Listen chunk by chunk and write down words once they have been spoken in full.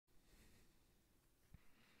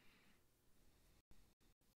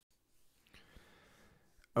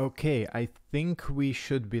Okay, I think we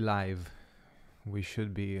should be live. We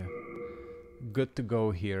should be good to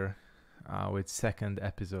go here with second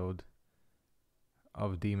episode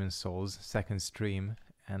of Demon Souls, second stream,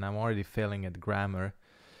 and I'm already failing at grammar.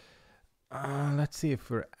 Let's see if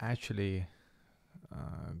we're actually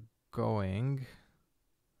going.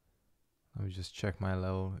 Let me just check my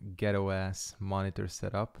little ghetto ass monitor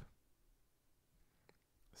setup.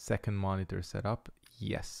 Second monitor setup.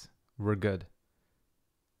 Yes, we're good.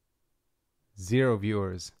 0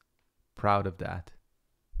 viewers. Proud of that.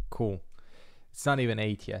 Cool. It's not even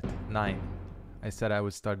 8 yet. 9. I said I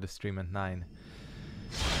would start the stream at 9.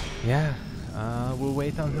 Yeah, we'll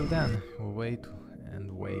wait until then. We'll wait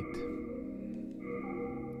and wait.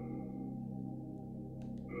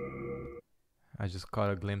 I just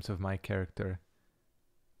caught a glimpse of my character.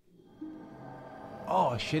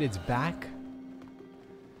 Oh shit, it's back?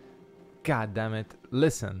 God damn it.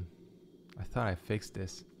 Listen, I thought I fixed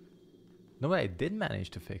this. No, but I did manage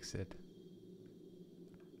to fix it.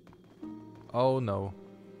 Oh no.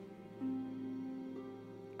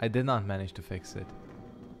 I did not manage to fix it.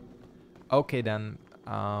 Okay then,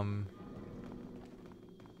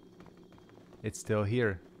 it's still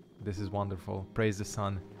here. This is wonderful. Praise the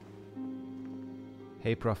sun.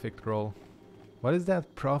 Hey, Profit Roll. What is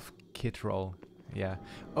that? Prof Kit Roll. Yeah.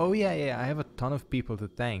 Oh yeah, I have a ton of people to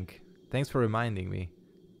thank. Thanks for reminding me.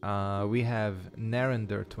 We have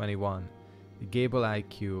Narender21, Gable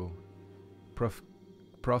IQ,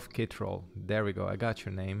 Prof Kit Roll. There we go. I got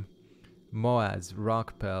your name. Moaz,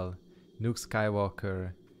 Rockpel, Nuke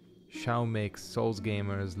Skywalker, Xiaomix, Souls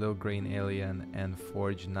Gamers, Lil Green Alien, and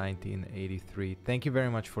Forge 1983. Thank you very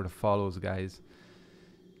much for the follows, guys.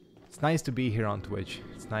 It's nice to be here on Twitch.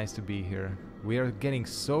 It's nice to be here. We are getting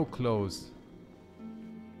so close.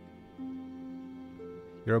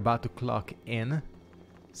 You're about to clock in.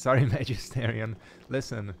 Sorry, Magisterian.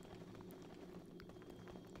 Listen.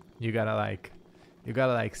 You gotta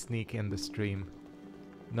like sneak in the stream.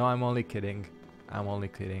 No, I'm only kidding. I'm only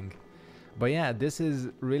kidding. But yeah, this is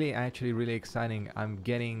actually really exciting. I'm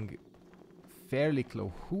getting fairly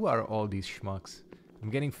close. Who are all these schmucks? I'm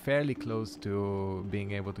getting fairly close to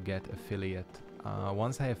being able to get affiliate.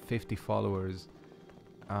 Once I have 50 followers,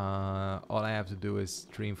 all I have to do is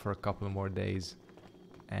stream for a couple more days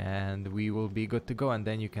and we will be good to go. And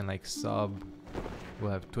then you can like sub.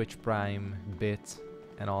 We'll have Twitch Prime, bits,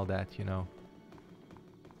 and all that, you know.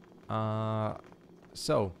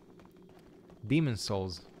 So, Demon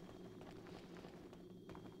Souls.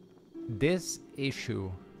 This issue,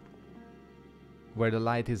 where the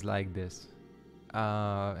light is like this,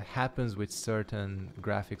 happens with certain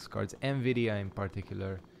graphics cards, Nvidia in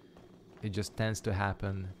particular. It just tends to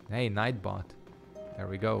happen. Hey, Nightbot. There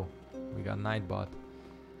we go. We got Nightbot.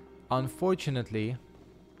 Unfortunately,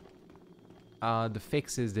 the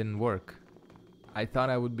fixes didn't work. I thought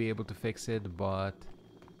I would be able to fix it, but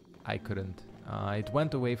I couldn't. It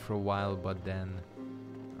went away for a while, but then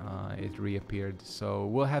it reappeared. So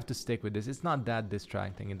we'll have to stick with this. It's not that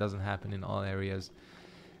distracting. It doesn't happen in all areas.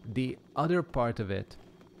 The other part of it,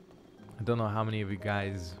 I don't know how many of you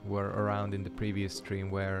guys were around in the previous stream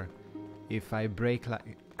where if I break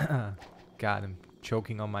like... God, I'm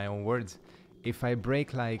choking on my own words. If I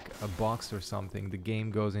break like a box or something, the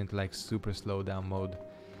game goes into like super slowdown mode.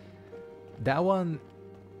 That one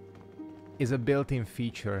is a built-in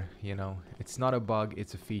feature, you know. It's not a bug,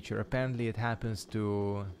 it's a feature. Apparently it happens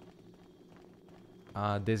to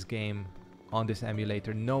this game on this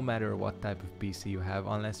emulator, no matter what type of PC you have,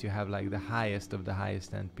 unless you have like the highest of the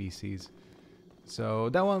highest end PCs. So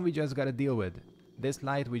that one we just gotta deal with. This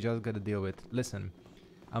light we just gotta deal with. Listen,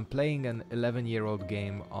 I'm playing an 11-year-old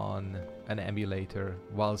game on an emulator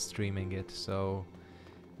while streaming it, so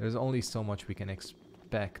there's only so much we can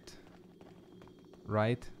expect,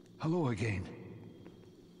 right? Hello again.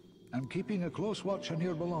 I'm keeping a close watch on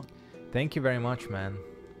your belongings. Thank you very much, man.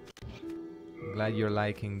 Glad you're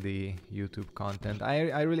liking the YouTube content.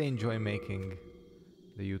 I really enjoy making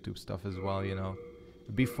the YouTube stuff as well, you know.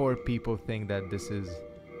 Before people think that this is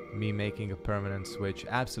me making a permanent switch,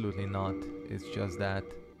 absolutely not. It's just that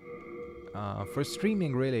for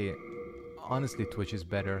streaming, really, honestly, Twitch is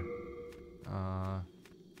better.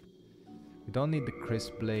 We don't need the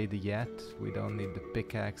crisp blade yet. We don't need the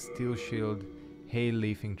pickaxe, steel shield. Hey,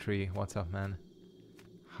 leafing tree, what's up, man?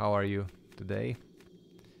 How are you today?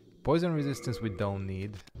 Poison resistance we don't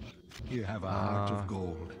need. You have a heart of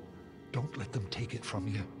gold. Don't let them take it from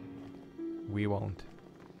you. We won't.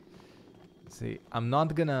 See, I am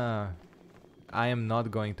not going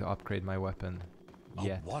to upgrade my weapon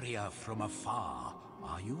yet. A warrior from afar,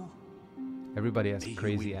 are you? Everybody has May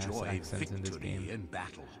crazy you ass enjoy accents in this victory game. in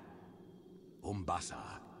battle. Umbasa.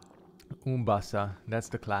 Umbasa, that's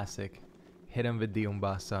the classic. Hit him with the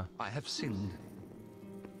Umbasa. I have sinned.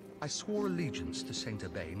 I swore allegiance to Saint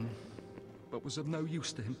Urbain, but was of no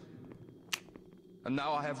use to him. And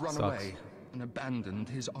now I have run away and abandoned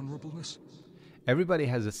his honorableness. Everybody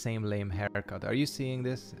has the same lame haircut. Are you seeing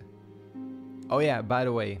this? Oh yeah, by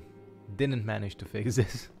the way, didn't manage to fix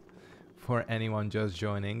this for anyone just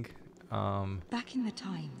joining. Back in the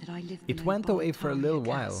time that I lived it went away for a little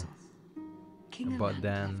while, but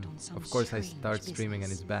then, of course, I start streaming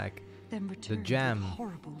and it's back. The jam.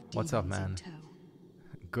 What's up, man?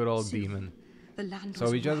 Good old demon.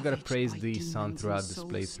 So we just gotta praise the sun throughout this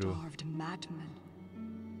playthrough.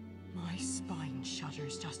 My spine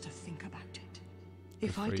shudders just to think about it.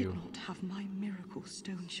 If I did not have my miracle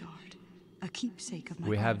stone shard, a keepsake of my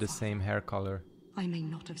We have the grandfather, same hair color. I may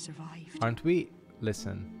not have survived. Aren't we?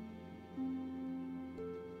 Listen.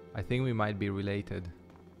 I think we might be related.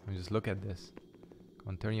 I mean, just look at this. Come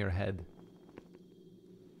on, turn your head.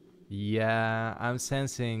 Yeah, I'm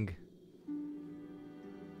sensing.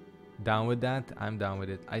 Down with that? I'm down with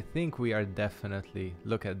it. I think we are definitely.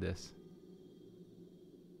 Look at this.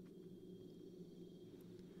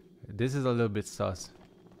 This is a little bit sus.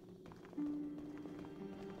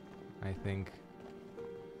 I think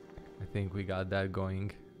we got that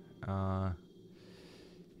going.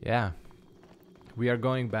 Yeah. We are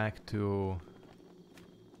going back to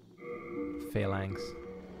Phalanx.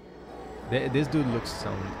 This dude looks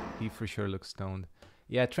stoned. He for sure looks stoned.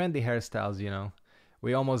 Yeah, trendy hairstyles, you know.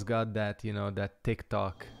 We almost got that, you know, that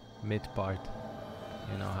TikTok mid part.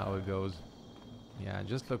 You know how it goes. Yeah,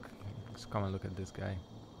 just come and look at this guy.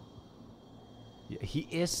 Yeah, he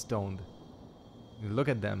is stoned. Look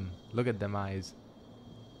at them. Look at them eyes.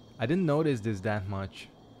 I didn't notice this that much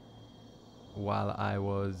while I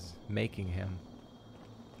was making him.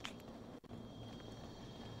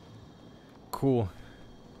 Cool.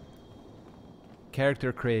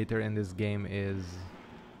 Character creator in this game is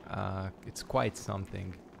it's quite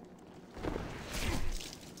something.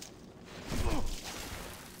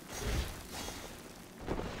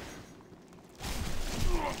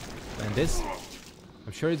 And this,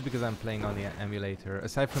 I'm sure it's because I'm playing on the emulator,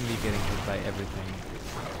 aside from me getting hit by everything.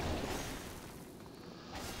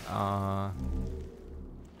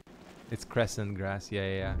 It's crescent grass,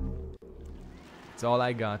 yeah. It's all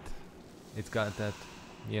I got. It's got that,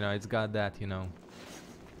 you know,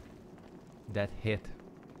 that hit.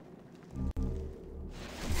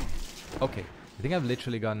 Okay, I think I've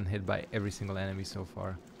literally gotten hit by every single enemy so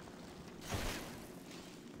far.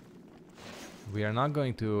 We are not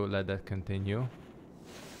going to let that continue.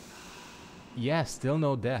 Yeah, still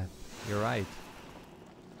no death. You're right.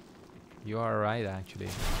 You are right, actually.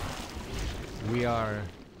 We are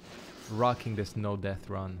rocking this no death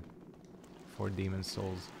run for Demon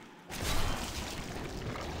Souls.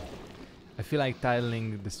 I feel like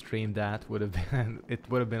titling the stream that would have been it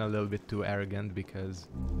would have been a little bit too arrogant, because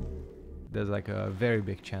there's like a very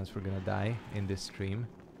big chance we're gonna die in this stream.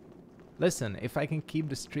 Listen, if I can keep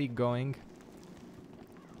the streak going,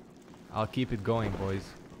 I'll keep it going, boys.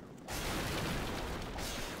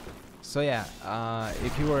 So yeah,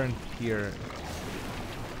 if you weren't here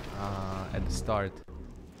at the start,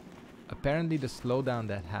 apparently the slowdown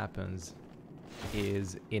that happens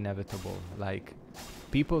is inevitable. Like,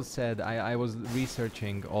 people said, I was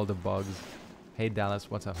researching all the bugs. Hey Dallas,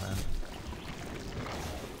 what's up, man?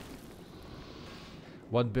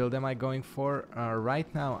 What build am I going for?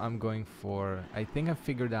 Right now I'm going for, I think I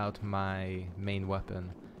figured out my main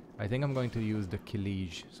weapon. I think I'm going to use the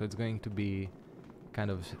Killige. So it's going to be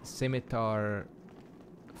kind of scimitar,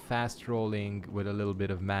 fast rolling with a little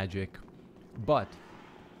bit of magic. But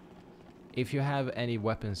if you have any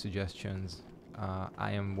weapon suggestions,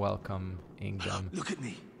 I am welcoming them. Look at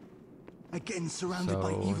me. Again surrounded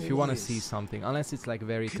by evil So if you want to warriors. see something, unless it's like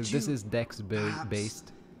very, because this is Dex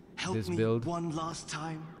based, this build. One last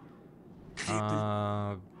time.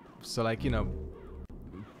 So like, you know,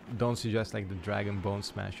 don't suggest like the Dragon Bone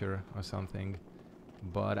Smasher or something.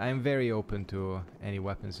 But I'm very open to any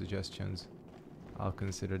weapon suggestions. I'll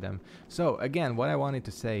consider them. So again, what I wanted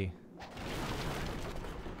to say,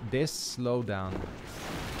 this slowdown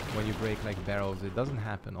when you break like barrels, it doesn't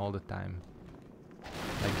happen all the time.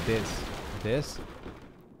 Like this,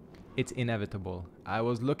 it's inevitable. I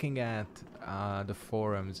was looking at the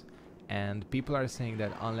forums, and people are saying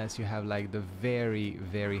that unless you have like the very,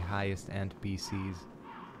 very highest end PCs,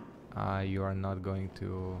 you are not going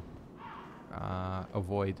to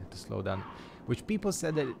avoid the slowdown. Which people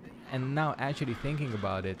said that, and now actually thinking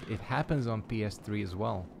about it, it happens on PS3 as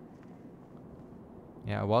well.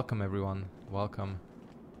 Yeah, welcome everyone. Welcome.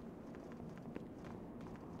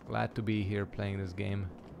 Glad to be here playing this game.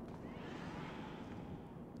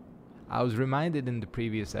 I was reminded in the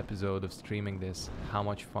previous episode of streaming this how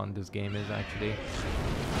much fun this game is actually.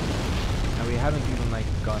 And we haven't even like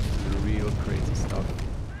gotten to the real crazy stuff.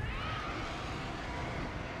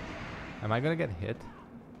 Am I gonna get hit?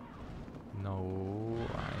 No,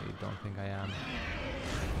 I don't think I am.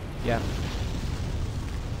 Yeah.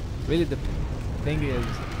 Really the thing is,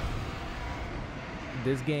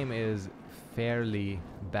 this game is fairly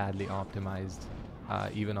badly optimized,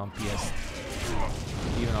 even on PS3.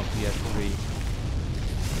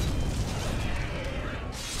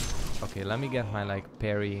 Okay, let me get my like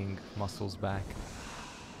parrying muscles back.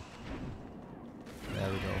 There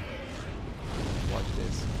we go. Watch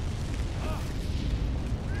this.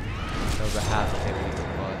 That was a half parry,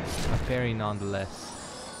 but a parry nonetheless.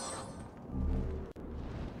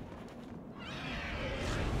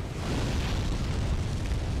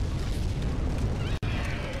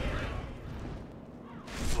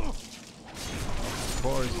 Of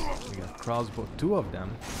course, we got crossbow, 2 of them.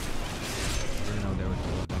 I didn't know there were 2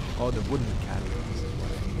 of them. Oh, the wooden catalyst. This is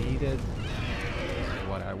what I needed. This is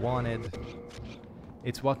what I wanted.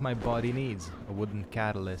 It's what my body needs, a wooden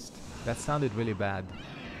catalyst. That sounded really bad.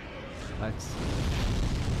 Let's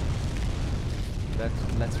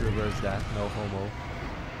reverse that. No homo.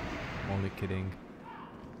 I'm only kidding.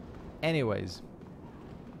 Anyways,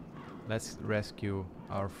 let's rescue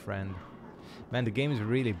our friend. Man, the game is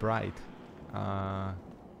really bright.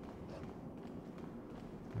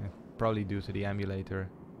 Probably due to the emulator.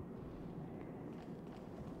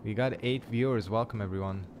 We got 8 viewers. Welcome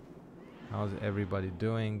everyone. How's everybody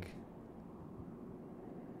doing?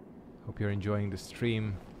 Hope you're enjoying the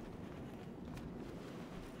stream.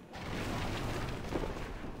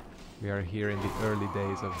 We are here in the early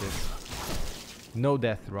days of this no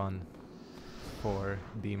death run for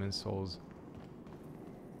Demon Souls.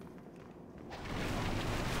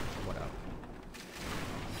 What up?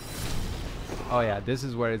 Oh yeah, this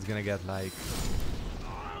is where it's gonna get like...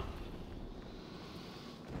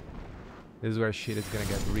 This is where shit is gonna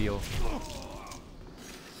get real.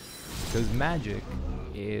 Because magic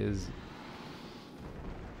is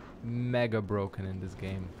mega broken in this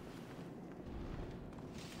game.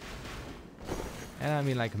 And I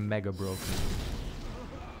mean like mega broken.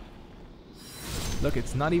 Look,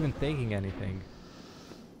 it's not even taking anything.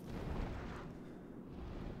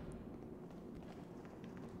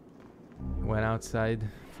 Went outside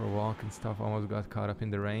for a walk and stuff, almost got caught up in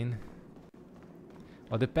the rain.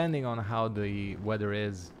 Well, depending on how the weather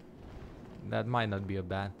is, that might not be a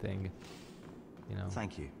bad thing, you know.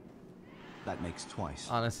 Thank you. That makes twice.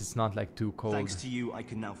 Unless it's not like too cold. Thanks to you, I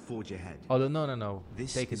can now forge ahead. Although no.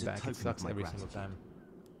 This Take is it a back. It token sucks of my every single gratitude. time.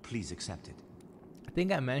 Please accept it. I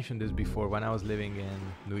think I mentioned this before when I was living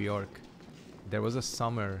in New York. There was a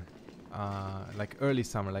summer, like early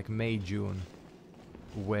summer, like May, June,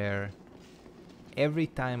 where every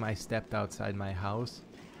time I stepped outside my house,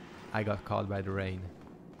 I got caught by the rain.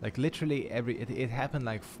 Like literally it happened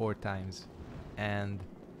like 4 times, and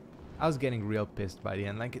I was getting real pissed by the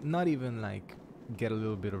end. Like not even like get a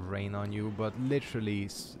little bit of rain on you, but literally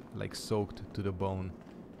like soaked to the bone.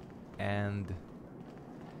 And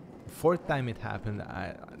the 4th time it happened,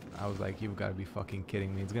 I was like, you've got to be fucking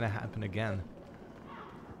kidding me. It's gonna happen again.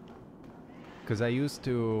 Because I used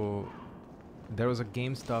to... There was a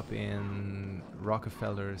GameStop in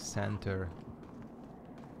Rockefeller Center,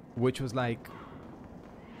 which was like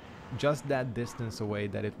just that distance away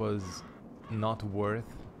that it was not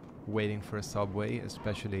worth waiting for a subway,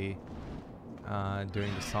 especially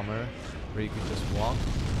during the summer where you could just walk.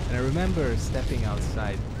 And I remember stepping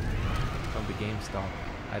outside from the GameStop.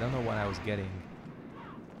 I don't know what I was getting,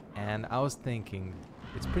 and I was thinking,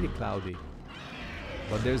 it's pretty cloudy,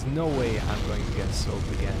 but there's no way I'm going to get soaked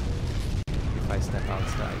again if I step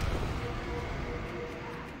outside.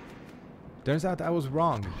 Turns out I was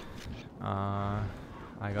wrong.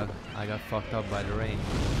 I got fucked up by the rain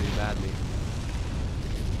pretty badly.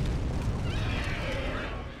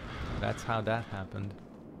 That's how that happened.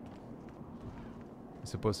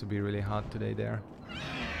 It's supposed to be really hot today there.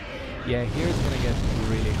 Yeah, here it's gonna get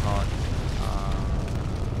really hot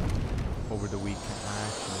over the weekend.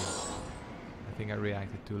 Actually, I think I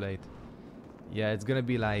reacted too late. Yeah, it's gonna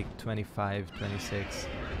be like 25, 26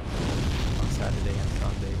 on Saturday and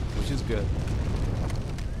Sunday, which is good.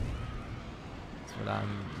 That's what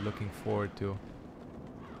I'm looking forward to.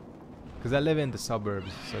 Because I live in the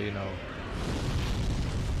suburbs, so you know.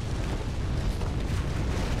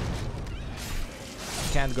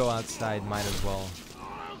 Can't go outside, might as well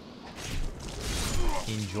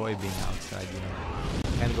enjoy being outside, you know.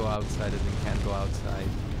 Can't go outside as in can't go outside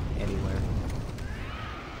anywhere.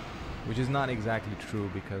 Which is not exactly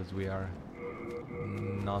true because we are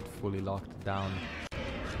not fully locked down.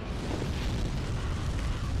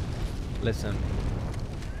 Listen,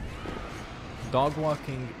 dog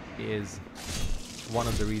walking is one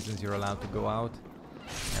of the reasons you're allowed to go out,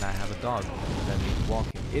 and I have a dog. That means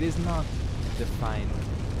walking. It is not defined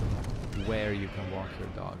where you can walk your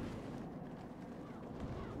dog.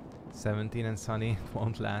 17 and sunny, it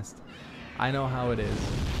won't last. I know how it is.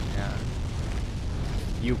 Yeah.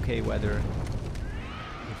 UK weather.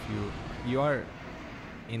 If you are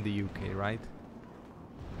in the UK, right?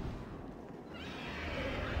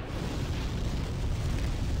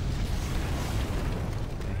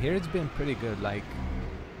 Here it's been pretty good. Like,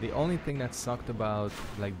 the only thing that sucked about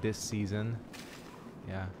like this season,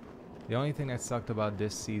 yeah, the only thing that sucked about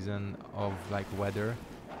this season of like weather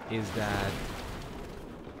is that,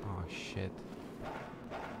 oh shit,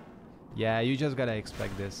 yeah, you just gotta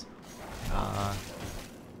expect this.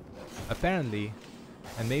 Apparently,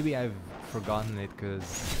 and maybe I've forgotten it because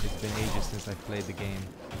it's been ages since I've played the game.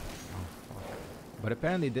 Oh fuck! But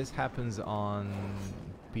apparently this happens on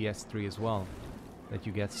PS3 as well. That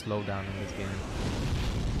you get slowdown in this game.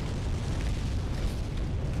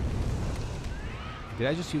 Did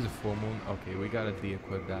I just use a full moon? Okay, we gotta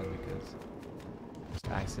de-equip that because just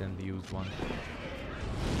accidentally used one.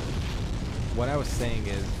 What I was saying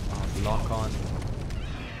is lock on.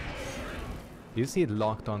 You see it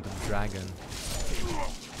locked onto the dragon.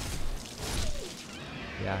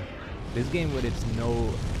 Yeah, this game with its no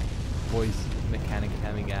voice mechanic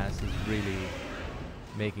having ass is really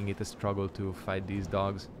making it a struggle to fight these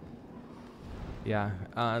dogs. Yeah,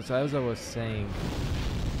 so as I was saying,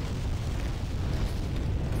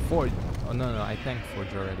 Forge, oh no, I thanked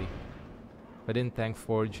Forge already. If I didn't thank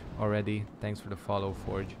Forge already, thanks for the follow,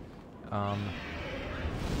 Forge.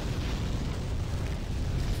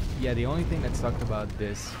 Yeah, the only thing that sucked about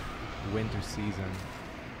this winter season,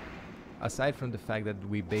 aside from the fact that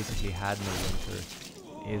we basically had no winter,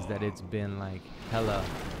 is that it's been like hella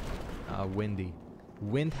windy.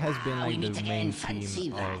 Wind has been like the main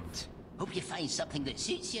theme of Hope you find something that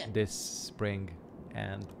suits you. This spring,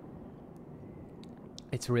 and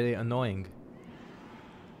it's really annoying.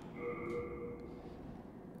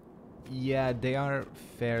 Yeah, they are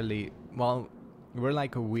fairly, well, we're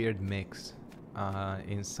like a weird mix.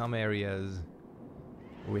 In some areas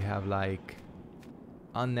we have like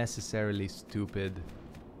unnecessarily stupid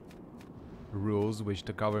rules which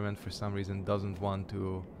the government for some reason doesn't want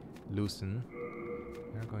to loosen.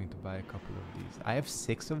 We're going to buy a couple of these. I have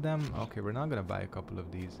 6 of them. Okay, we're not gonna buy a couple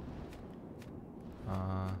of these.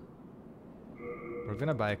 We're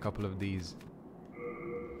gonna buy a couple of these.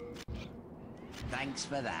 Thanks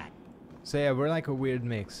for that. So yeah, we're like a weird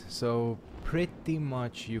mix. So pretty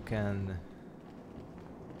much you can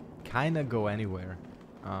kind of go anywhere.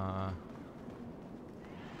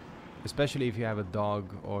 Especially if you have a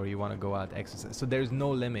dog or you want to go out exercise. So there's no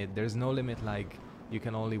limit. There's no limit like you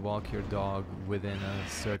can only walk your dog within a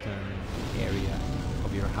certain area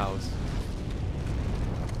of your house.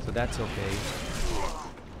 So that's okay.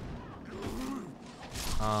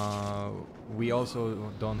 We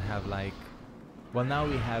also don't have like, well, now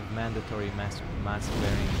we have mandatory mask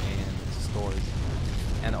wearing in stores,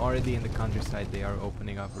 and already in the countryside they are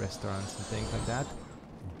opening up restaurants and things like that.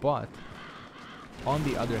 But on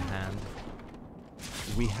the other hand,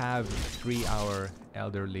 we have 3-hour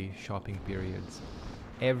elderly shopping periods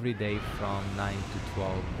every day from 9 to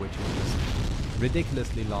 12, which is just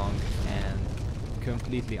ridiculously long and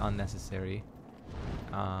completely unnecessary.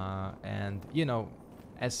 And you know,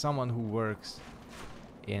 as someone who works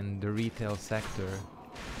in the retail sector,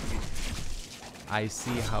 I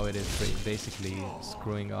see how it is basically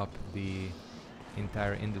screwing up the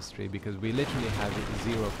entire industry, because we literally have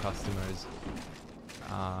 0 customers.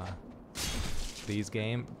 Please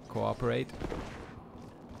game, cooperate.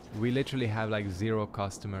 We literally have like 0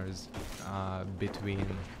 customers between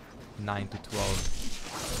 9 to 12.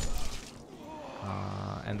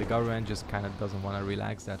 And the government just kind of doesn't want to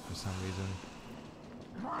relax that for some reason.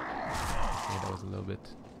 Okay, that was a little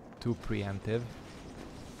bit too preemptive.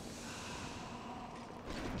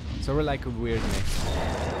 So we're like a weird mix,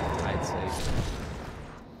 I'd say.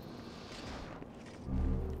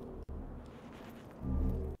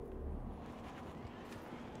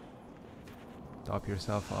 Top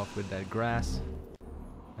yourself off with that grass.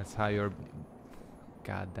 That's how you're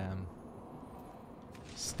goddamn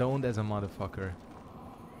stoned as a motherfucker.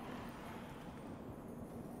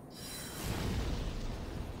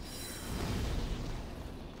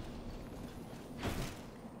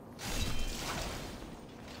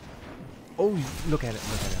 Oh, look at it,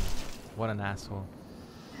 look at him. What an asshole.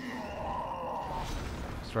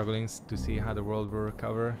 Struggling to see how the world will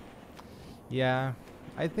recover. Yeah,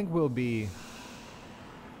 I think we'll be...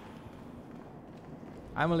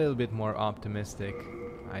 I'm a little bit more optimistic,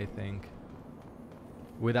 I think.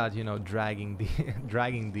 Without, you know, dragging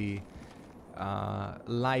the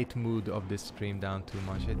light mood of this stream down too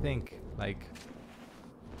much. I think, like...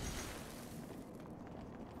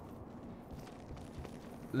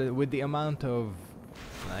 with the amount of,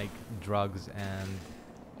 like, drugs and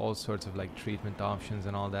all sorts of, like, treatment options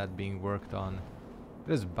and all that being worked on,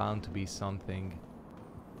 there's bound to be something,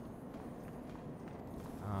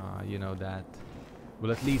 you know, that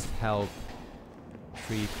will at least help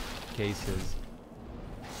treat cases.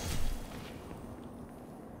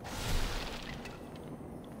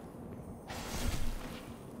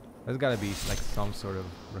 There's gotta be like some sort of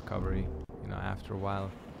recovery, you know, after a while.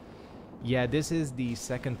 Yeah, this is the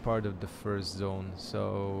second part of the first zone,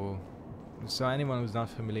 so anyone who's not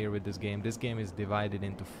familiar with this game is divided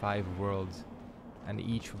into 5 worlds, and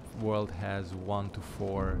each world has 1 to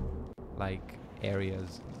 4 like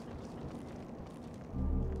areas.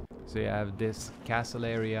 So you have this castle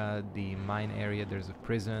area, the mine area, there's a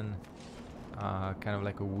prison, kind of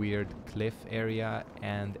like a weird cliff area,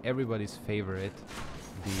 and everybody's favorite,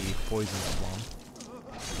 the poison swamp.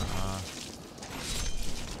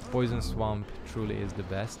 Poison swamp truly is the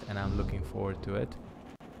best, and I'm looking forward to it.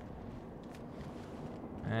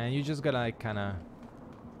 And you just gotta like kinda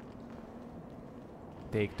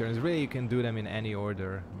take turns. Really, you can do them in any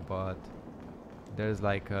order, but there's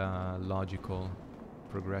like a logical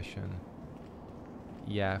progression.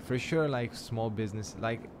 Yeah, for sure, like small business,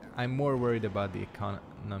 like I'm more worried about the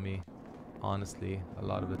economy, honestly, a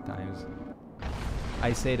lot of the times.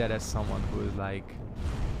 I say that as someone who is like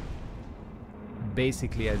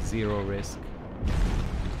basically at 0 risk.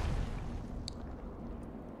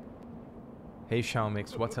 Hey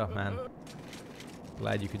Xiaomix, what's up, man?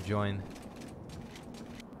 Glad you could join.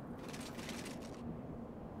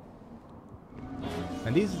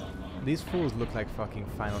 And these fools look like fucking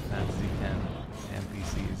Final Fantasy X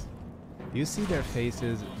NPCs. Do you see their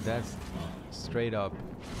faces? That's straight up.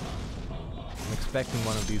 I'm expecting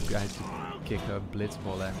one of these guys to kick a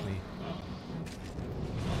blitzball at me.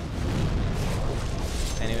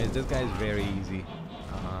 Anyways, this guy is very easy.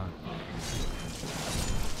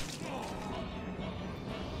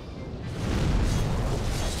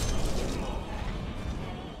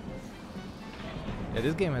 Yeah,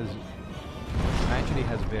 this game actually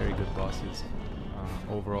has very good bosses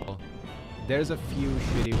overall. There's a few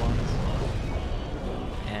shitty ones,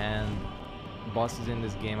 and bosses in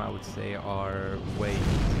this game I would say are way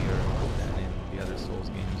easier than in the other Souls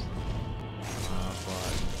games.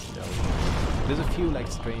 But still, there's a few like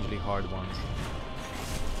strangely hard ones.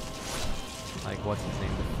 Like what's his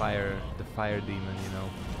name? The fire demon, you know.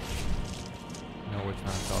 You know which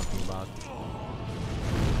one I'm talking about.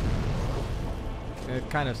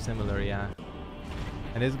 Kind of similar, yeah.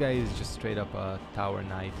 And this guy is just straight up a tower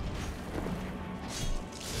knight.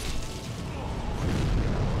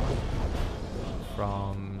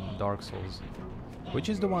 From Dark Souls, which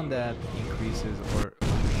is the one that increases or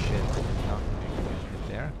oh shit, I did not hit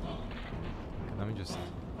there. Okay, let me just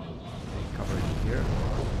cover it here.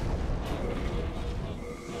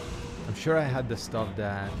 I'm sure I had the stuff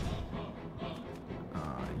that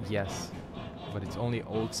yes, but it's only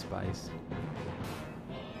Old Spice.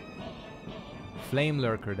 Flame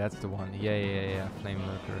Lurker, that's the one. Yeah, Flame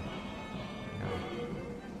Lurker. Yeah.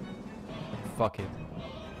 Fuck it.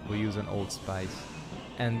 We'll use an Old Spice.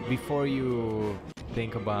 And before you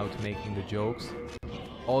think about making the jokes,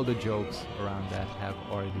 all the jokes around that have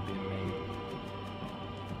already been made.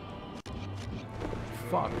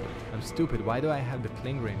 Fuck, I'm stupid. Why do I have the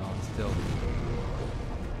cling ring on still?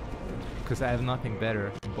 Because I have nothing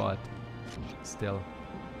better, but still,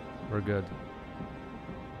 we're good.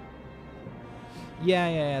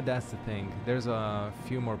 Yeah, that's the thing. There's a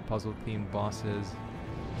few more puzzle-themed bosses.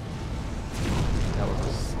 That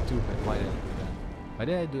was stupid. Why did I do that? Why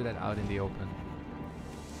did I do that out in the open?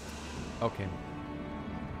 Okay.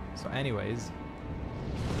 So anyways,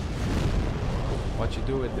 what you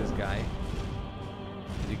do with this guy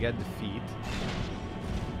is you get the feet.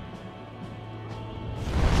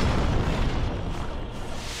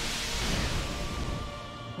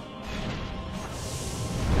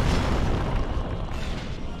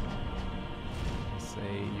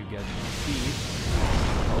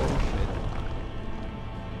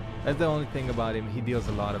 That's the only thing about him, he deals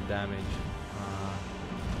a lot of damage.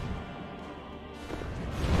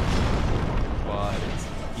 But it's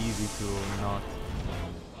easy to not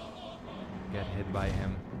get hit by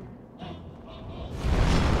him.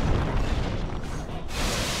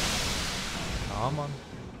 Come on.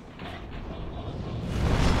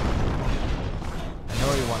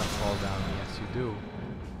 do.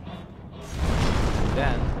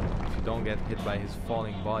 Then, if you don't get hit by his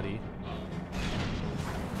falling body,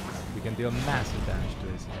 we can deal massive damage to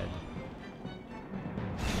his head.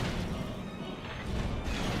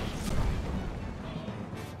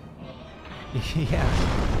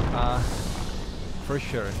 Yeah, for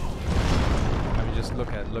sure. I mean, just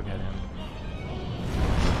look at him.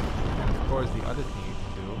 And of course, the other thing you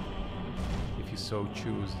can do, if you so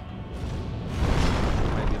choose,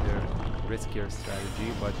 might be the riskier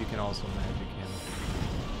strategy, but you can also magic him.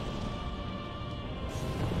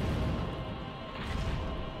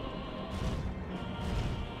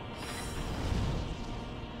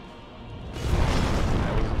 I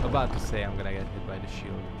was about to say I'm gonna get hit by the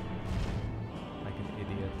shield. Like an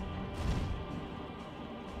idiot.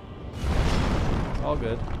 It's all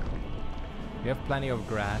good. We have plenty of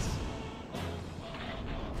grass.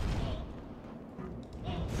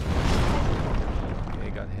 Okay,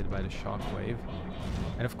 got hit by the shockwave.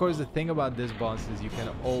 And of course the thing about this boss is you can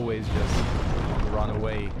always just run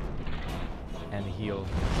away and heal,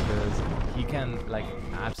 because he can like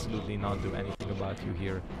absolutely not do anything about you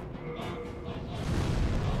here.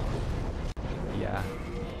 Yeah.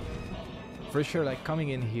 For sure, like coming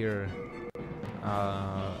in here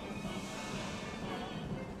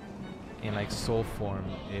in like soul form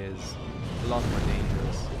is a lot more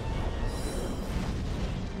dangerous.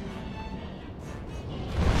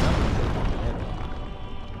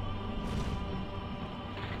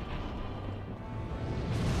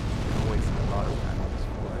 I'm wasting a lot of time on this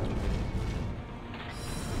floor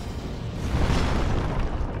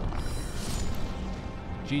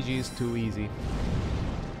actually. GG is too easy.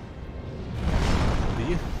 Do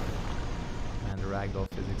you? And the ragdoll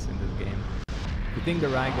physics in this game. If you think the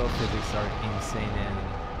ragdoll physics are insane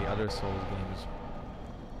in the other Souls games,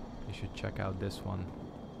 you should check out this one.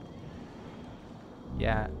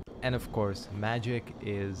 Yeah, and of course, magic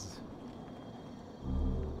is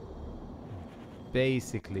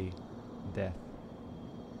basically death.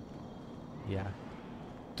 Yeah.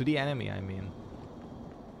 To the enemy, I mean.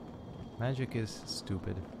 Magic is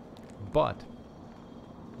stupid. But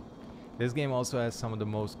this game also has some of the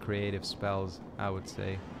most creative spells, I would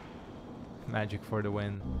say. Magic for the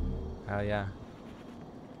win. Hell yeah.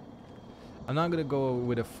 I'm not gonna go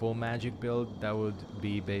with a full magic build. That would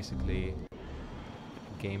be basically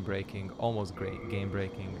game breaking, almost great game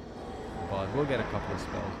breaking. But we'll get a couple of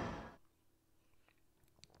spells.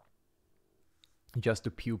 Just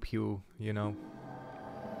to pew pew, you know.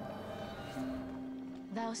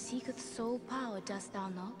 Thou seekest soul power, dost thou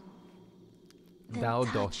not? Then Thou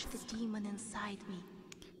touch dost. the demon inside me.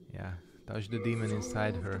 Yeah, touch the demon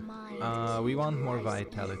inside her. We want more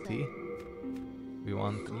vitality. We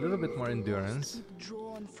want a little bit more endurance.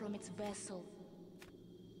 Drawn from its vessel.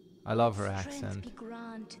 I love her Strength accent. be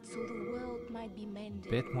granted so the world might be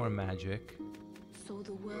mended. Bit more magic. So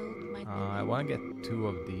the world might be I want to get 2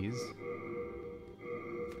 of these.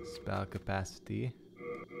 Spell capacity.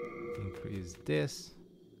 Increase this.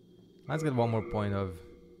 Let's get 1 more point of...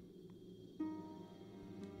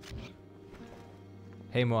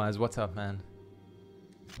 Hey Moaz, what's up, man?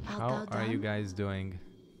 How are you guys doing?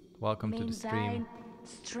 Welcome to the stream.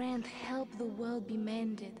 Strength help the world be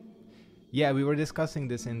mended. Yeah, we were discussing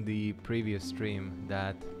this in the previous stream,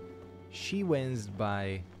 that she wins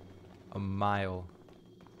by a mile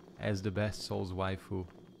as the best Souls waifu.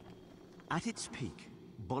 At its peak,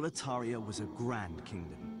 Boletaria was a grand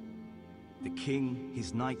kingdom. The king,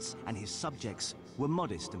 his knights, and his subjects were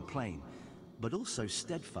modest and plain, but also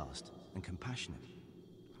steadfast and compassionate.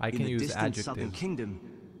 I can use In the distant southern adjectives. kingdom,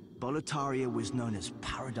 Boletaria was known as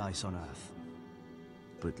paradise on earth.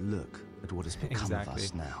 But look at what has become of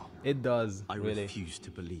us now. It does, I really. refuse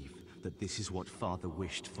to believe that this is what Father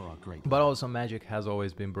wished for our great But also magic has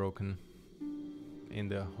always been broken in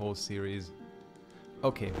the whole series.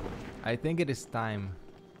 Okay, I think it is time.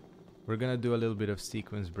 We're gonna do a little bit of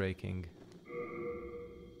sequence breaking.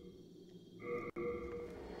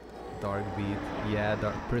 Dark beat. Yeah,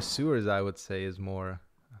 dark pursuers I would say is more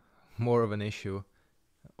of an issue.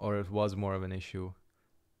 Or it was more of an issue.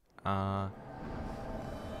 Yeah,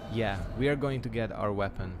 we are going to get our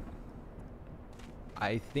weapon.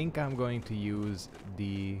 I think I'm going to use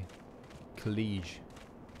the Killage,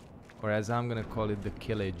 or as I'm gonna call it, the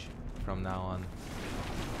Killage from now on.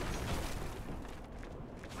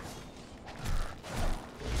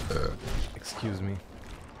 Excuse me.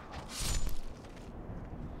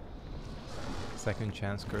 Second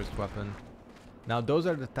chance cursed weapon. Now those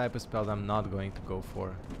are the type of spells I'm not going to go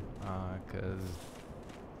for, because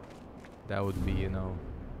that would be, you know,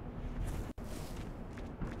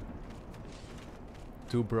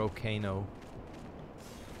 too brocano.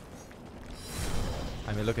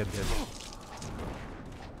 I mean, look at this.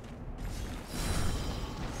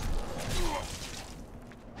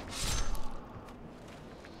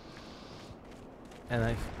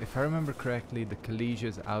 And if I remember correctly, the Khalij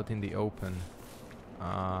is out in the open.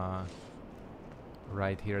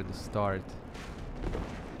 Right here at the start.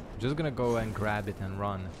 Just gonna go and grab it and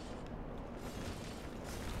run.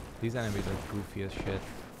 These enemies are goofy as shit.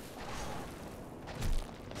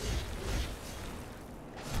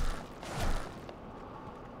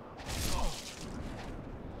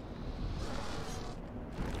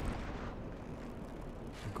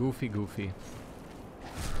 Goofy.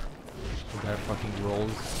 Their fucking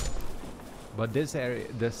rolls. But this area,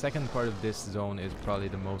 the second part of this zone is probably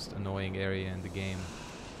the most annoying area in the game.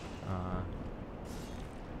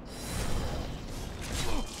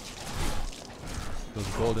 Those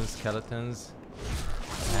golden skeletons.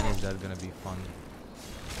 Man, is that gonna be fun.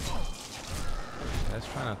 Let's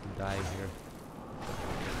try not to die here.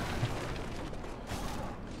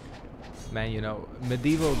 Man, you know,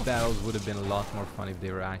 medieval battles would have been a lot more fun if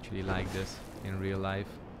they were actually like this in real life.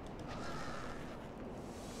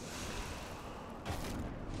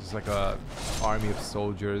 Just like a army of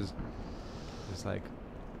soldiers, just like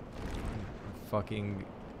fucking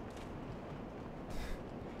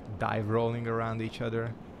dive rolling around each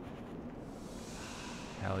other.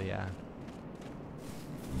 Hell yeah.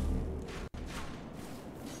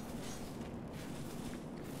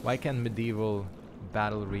 Why can't medieval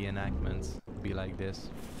battle reenactments be like this?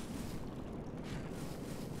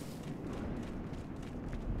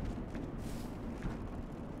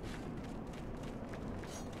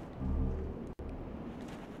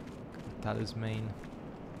 Talisman.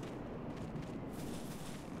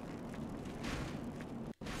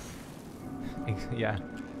 Yeah,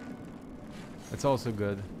 it's also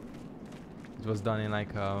good. It was done in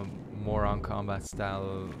like a moron combat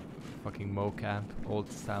style fucking mocap,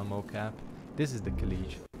 old style mocap. This is the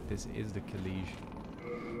Khalij. This is the Khalij.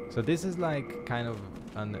 So this is like kind of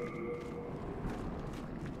an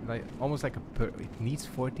like almost like a it needs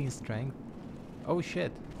 14 strength. Oh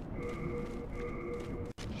shit.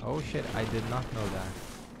 Oh shit, I did not know that.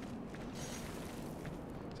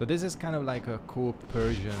 So this is kind of like a cool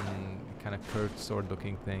Persian kind of curved sword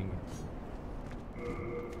looking thing.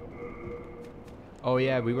 Oh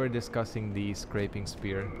yeah, we were discussing the scraping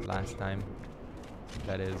spear last time.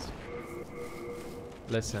 That is.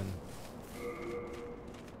 Listen.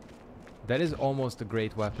 That is almost a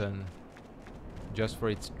great weapon just for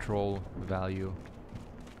its troll value.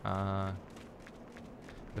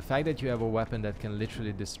 The fact that you have a weapon that can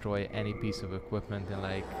literally destroy any piece of equipment in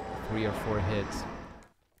like 3 or 4 hits.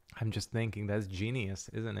 I'm just thinking that's genius,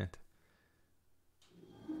 isn't it?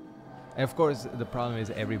 And of course, the problem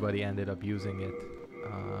is everybody ended up using it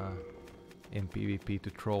in PvP to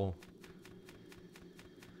troll.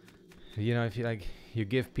 You know, if you like, you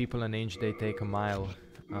give people an inch, they take a mile.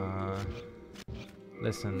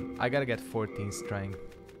 Listen, I gotta get 14 strength.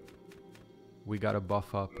 We gotta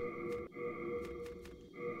buff up.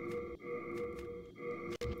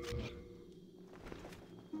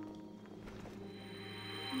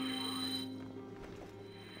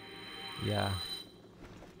 Yeah.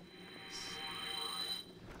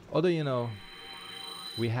 Although, you know,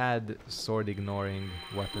 we had sword ignoring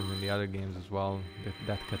weapons in the other games as well.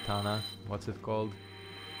 That katana, what's it called?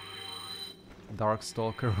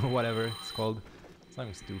 Darkstalker or whatever it's called.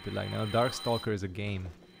 Something stupid like that. Darkstalker is a game.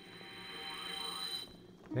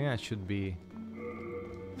 I think that should be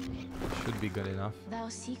good enough.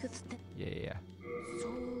 Yeah.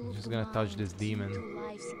 I'm just gonna touch this demon.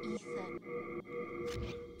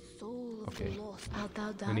 Okay.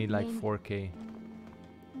 We need like 4k.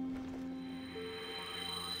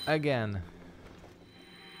 Again.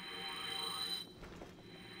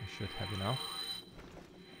 I should have enough.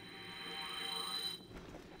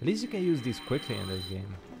 At least you can use these quickly in this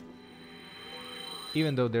game.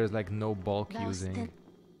 Even though there's like no bulk using.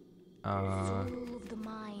 Soul of the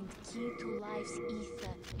mind, key to life's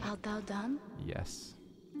ether. Art thou done? Yes.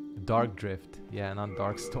 Dark Drift. Yeah, not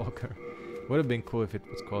Darkstalker. Would have been cool if it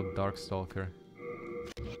was called Darkstalker.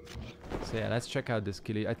 So yeah, let's check out this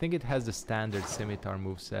Khalij. I think it has the standard scimitar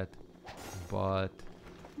moveset, but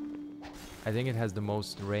I think it has the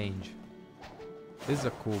most range. This is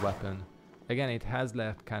a cool weapon. Again, it has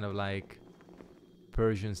that kind of like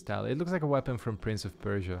Persian style. It looks like a weapon from Prince of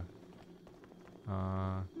Persia.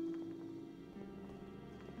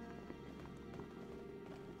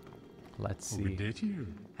 Let's see.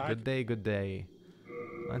 Good day, good day.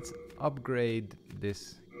 Let's upgrade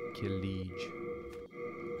this Khalij.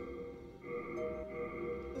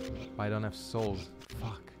 I don't have souls.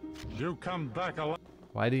 Fuck. You come back alive.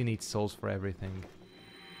 Why do you need souls for everything?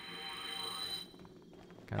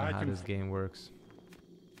 kind of how this game works.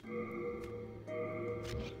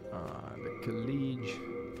 The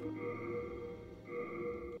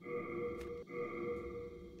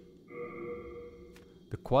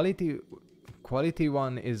College. The quality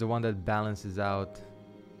one is the one that balances out.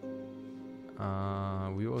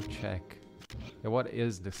 We will check. Yeah, what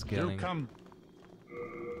is the scaling?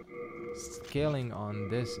 Scaling on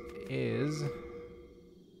this is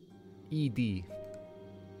ED.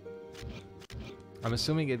 I'm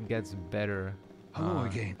assuming it gets better. Hello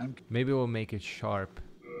again. Maybe we'll make it sharp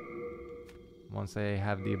once I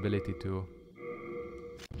have the ability to.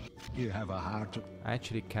 You have a heart.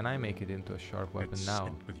 Actually, can I make it into a sharp weapon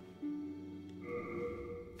now?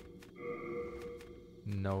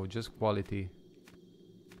 No, just quality.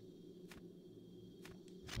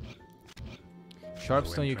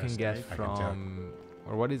 Sharpstone you can get from,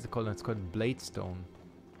 or what is it called? It's called Bladestone.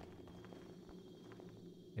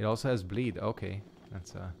 It also has bleed. Okay,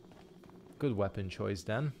 that's a good weapon choice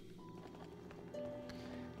then.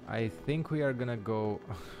 I think we are gonna go.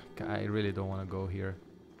 I really don't want to go here.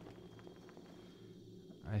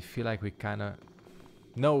 I feel like we kind of.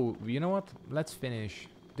 No, you know what? Let's finish.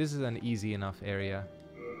 This is an easy enough area.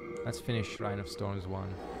 Let's finish Shrine of Storms 1.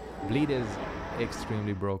 Bleed is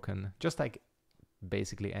extremely broken, just like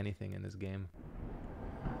basically anything in this game.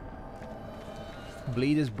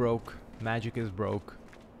 Bleed is broke, magic is broke.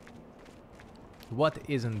 What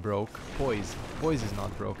isn't broke? Poise. Poise is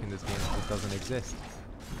not broke in this game, it doesn't exist.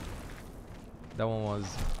 That one was...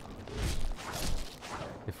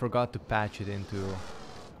 They forgot to patch it into...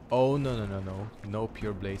 Oh, no. No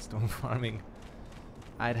pure Bladestone farming.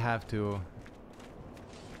 I'd have to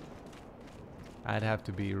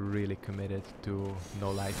be really committed to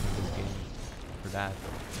no life in this game for that.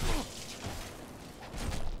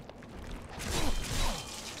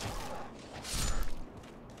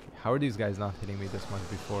 How are these guys not hitting me this much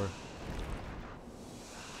before?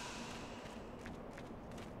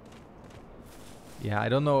 Yeah, I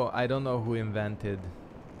don't know who invented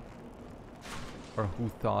or who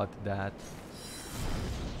thought that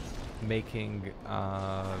making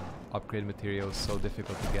upgrade materials so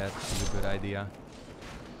difficult to get is a good idea,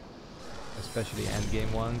 especially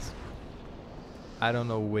endgame ones. I don't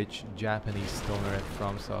know which Japanese stoner at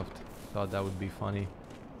FromSoft thought that would be funny.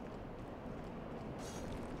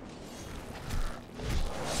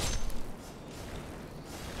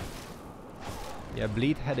 Yeah,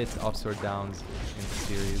 Bleed had its ups or downs in the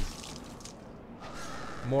series.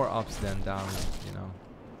 More ups than downs, you know.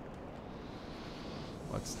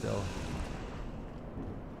 But still.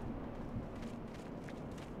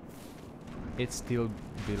 It still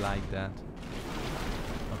be like that.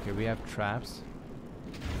 Okay, we have traps.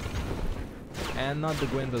 And not the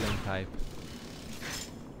Gwendolyn type.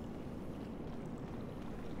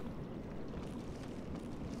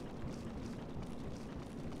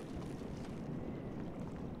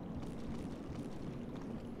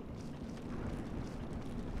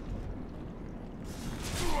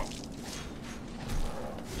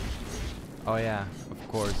 Oh yeah, of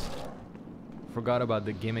course. Forgot about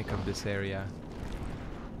the gimmick of this area.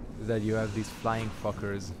 Is that you have these flying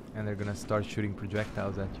fuckers and they're gonna start shooting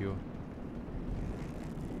projectiles at you.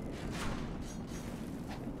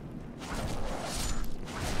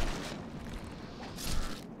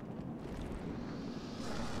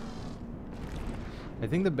 I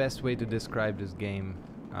think the best way to describe this game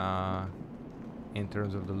in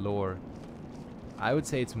terms of the lore, I would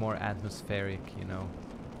say it's more atmospheric, you know.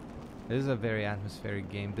 This is a very atmospheric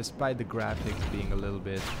game, despite the graphics being a little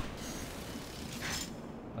bit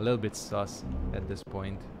sus at this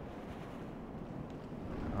point.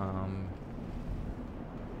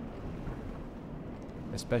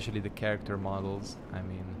 Especially the character models. I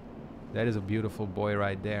mean, that is a beautiful boy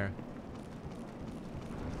right there.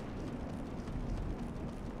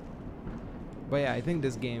 But yeah, I think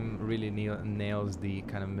this game really nails the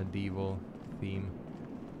kind of medieval theme.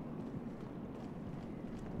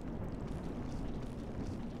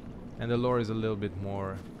 And the lore is a little bit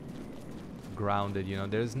more grounded, you know.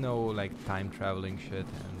 There's no like time traveling shit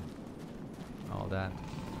and all that.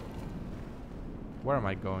 Where am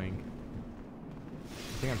I going?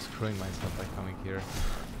 I think I'm screwing myself by coming here.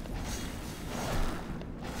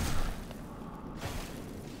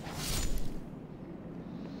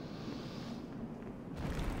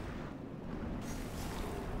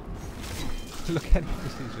 Look at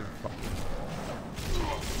this, he's just fucking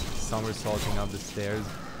somersaulting up the stairs.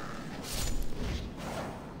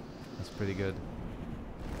 That's pretty good.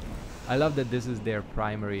 I love that this is their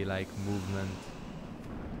primary like movement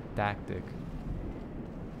tactic.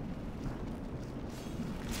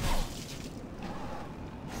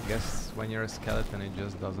 guess when you're a skeleton it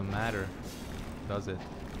just doesn't matter, does it?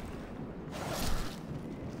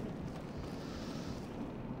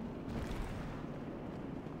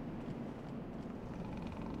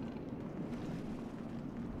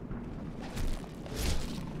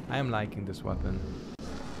 I am liking this weapon.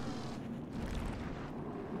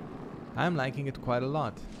 I am liking it quite a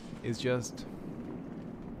lot. It's just...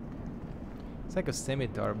 It's like a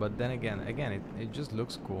scimitar, but then again, it just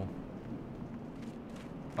looks cool.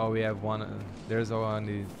 Oh, we have one... there's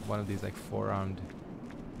only one of these like 4-armed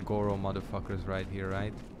Goro motherfuckers right here,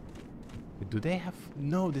 right? Do they have...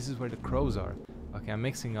 No, this is where the crows are. Okay, I'm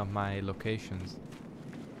mixing up my locations.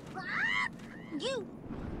 You...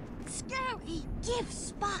 Scary! Give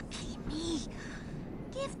Sparkly me!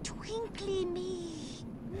 Give Twinkly me!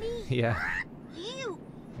 Me! Yeah. You!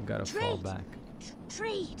 I gotta fall back.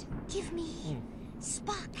 Trade! Give me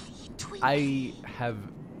Sparkly, Twinkly! I have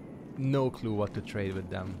no clue what to trade with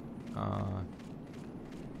them.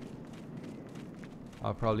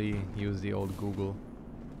 I'll probably use the old Google.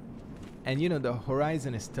 And you know, the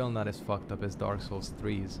horizon is still not as fucked up as Dark Souls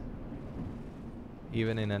 3's.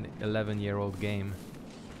 Even in an 11-year-old game.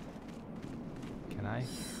 Can I?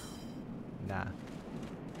 Nah.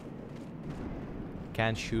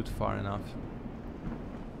 Can't shoot far enough.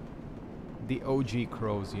 The OG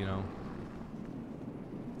crows, you know.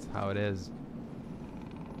 That's how it is.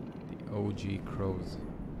 The OG crows.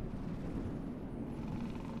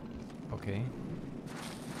 Okay.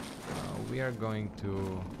 We are going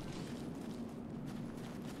to...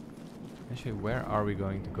 Actually, where are we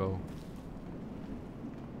going to go?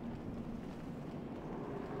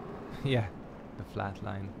 Yeah, the flat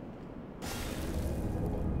line.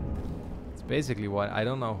 It's basically what... I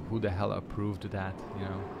don't know who the hell approved that, you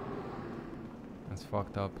know. That's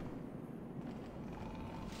fucked up.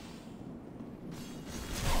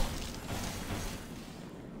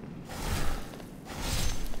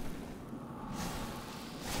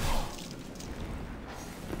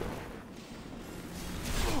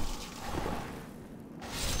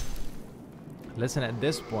 Listen, at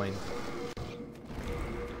this point,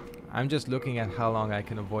 I'm just looking at how long I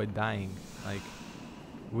can avoid dying. Like,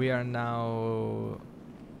 we are now...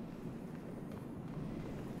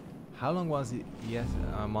 How long was it? Yes,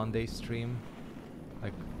 Monday stream?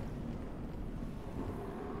 Like,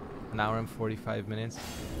 an hour and 45 minutes.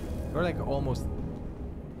 We're like almost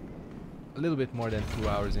a little bit more than 2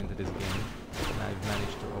 hours into this game, and I've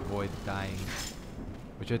managed to avoid dying,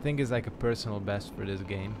 which I think is like a personal best for this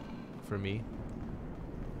game, for me.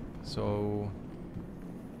 So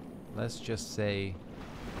let's just say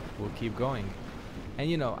we'll keep going. And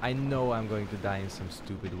you know I'm going to die in some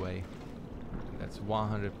stupid way. That's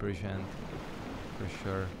 100% for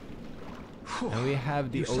sure. And we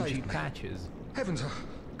have the OG patches. Heavens, I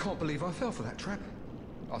can't believe I fell for that trap.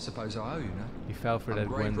 I suppose I owe you now. He fell for that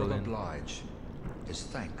Gwendolyn. Oblige. As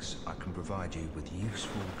thanks, I can provide you with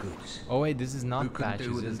useful goods. Oh wait, this is not Who can patches,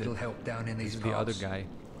 do with a is little it? help down in This these is the other parts? guy.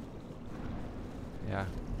 Yeah.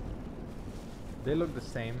 They look the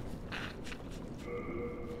same.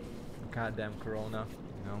 Goddamn Corona,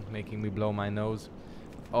 you know, making me blow my nose.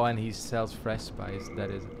 Oh, and he sells fresh spice. That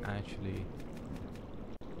is actually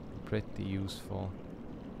pretty useful.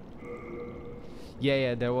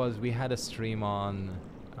 Yeah, there was. We had a stream on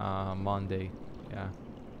Monday. Yeah.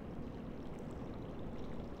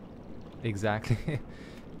 Exactly.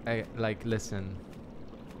 Like, listen.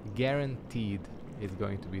 Guaranteed it's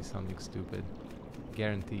going to be something stupid.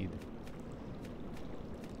 Guaranteed.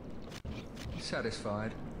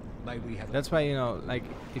 Satisfied? May we have... That's why, you know, like,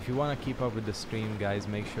 if you want to keep up with the stream, guys,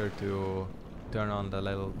 make sure to turn on the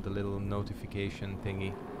little notification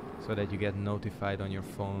thingy, so that you get notified on your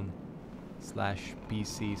phone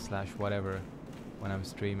 /PC/ whatever when I'm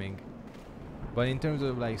streaming. But in terms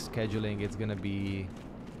of like scheduling, it's gonna be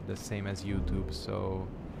the same as YouTube. So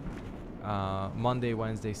Monday,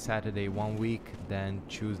 Wednesday, Saturday 1 week, then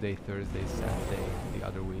Tuesday, Thursday, Saturday the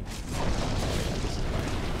other week.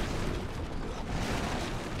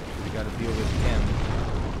 We gotta deal with him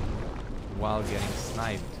while getting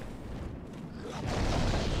sniped.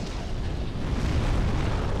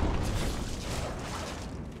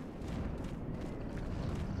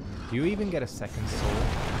 Do you even get a second soul?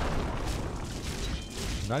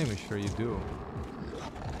 I'm not even sure you do.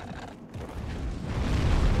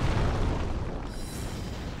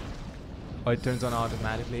 Oh, it turns on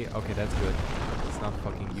automatically? Okay, that's good. It's not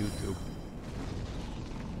fucking YouTube.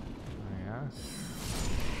 Oh, yeah.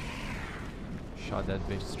 Shot that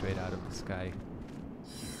bitch straight out of the sky.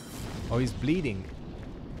 Oh, he's bleeding.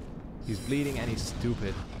 He's bleeding and he's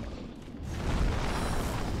stupid.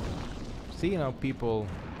 See, you know, people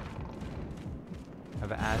have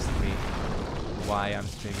have asked me why I'm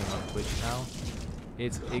streaming on Twitch now,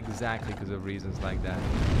 it's exactly because of reasons like that.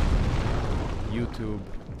 YouTube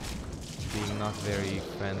being not very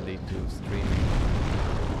friendly to streaming.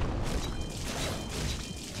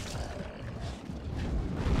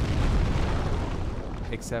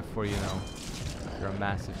 Except for, you know, you're a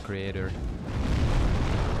massive creator.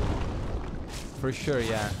 For sure,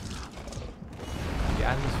 yeah. The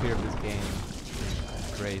atmosphere of this game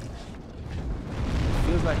is great. It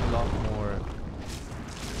feels like a lot more,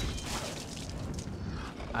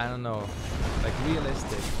 I don't know, like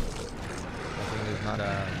realistic. I think there's not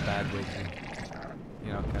a bad way to,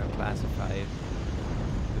 you know, kind of classify it.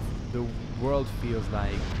 The world feels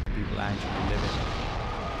like people actually live in it.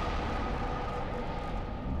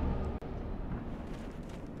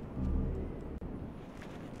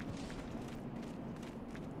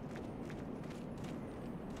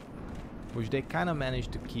 Which they kind of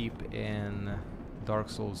managed to keep in Dark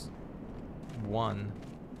Souls 1.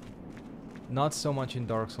 Not so much in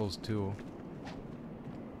Dark Souls 2.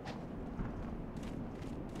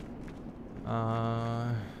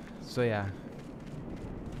 So yeah.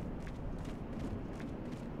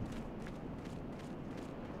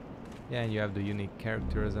 Yeah, and you have the unique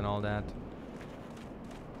characters and all that.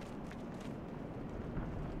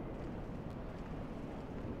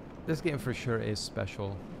 This game for sure is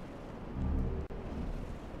special.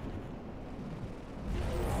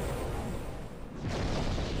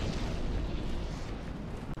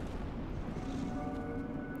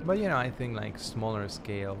 But you know, I think like smaller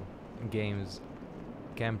scale games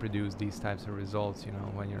can produce these types of results, you know,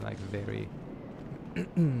 when you're like very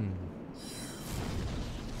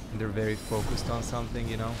they're very focused on something,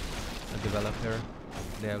 you know, a developer.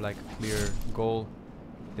 They have like a clear goal.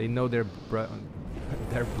 They know their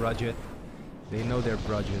budget. They know their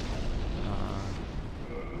budget.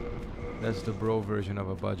 That's the bro version of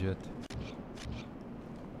a budget.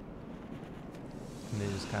 And they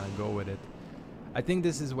just kind of go with it. I think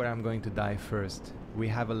this is where I'm going to die first. We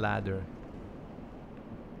have a ladder.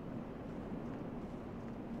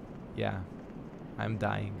 Yeah, I'm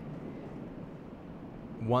dying.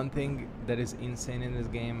 One thing that is insane in this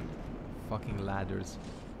game, fucking ladders.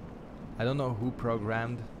 I don't know who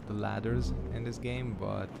programmed the ladders in this game,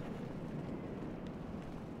 but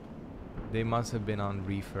they must have been on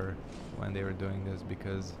Reefer when they were doing this,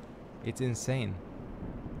 because it's insane.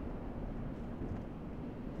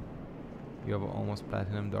 You have almost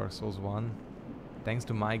platinum Dark Souls 1. Thanks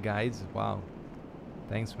to my guides. Wow.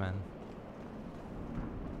 Thanks, man.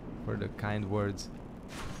 For the kind words.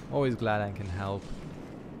 Always glad I can help.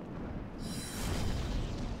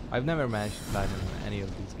 I've never managed to platinum any of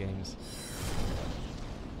these games.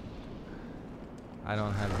 I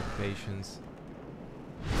don't have the patience.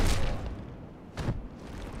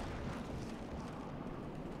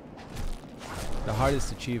 The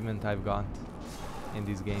hardest achievement I've got in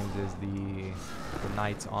these games is the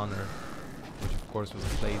Knight's Honor, which of course was a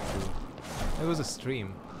playthrough. It was a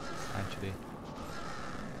stream, actually.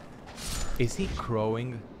 Is he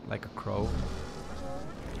crowing like a crow?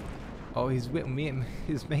 Oh, he's with me.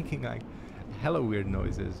 He's making like hella weird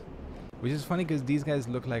noises, which is funny because these guys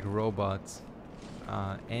look like robots.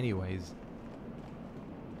 Anyways,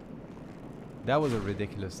 that was a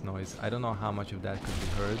ridiculous noise. I don't know how much of that could be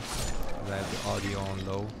heard because I have the audio on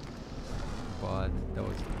low. But that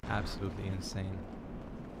was absolutely insane.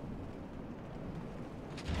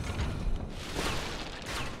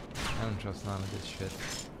 I don't trust none of this shit.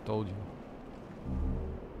 Told you.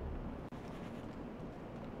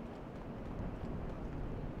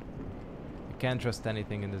 You can't trust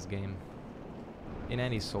anything in this game. In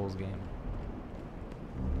any Souls game.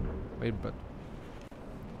 Wait, but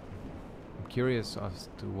I'm curious as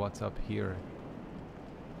to what's up here.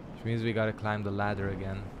 Which means we gotta climb the ladder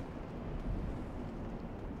again.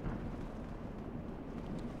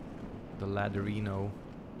 The ladderino.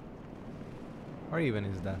 Or even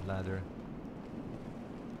is that ladder?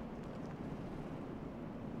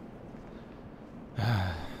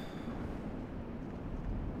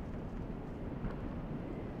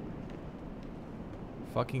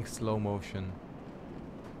 Fucking slow motion.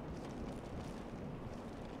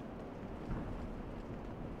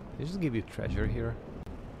 They just give you treasure here.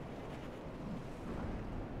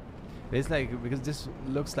 It's like, because this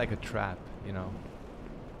looks like a trap, you know.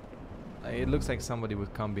 It looks like somebody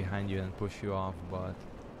would come behind you and push you off, but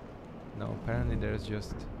no, apparently there's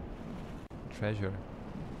just treasure.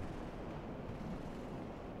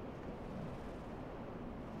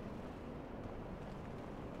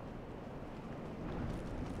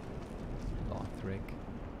 Lothric.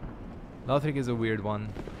 Lothric is a weird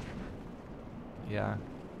one. Yeah.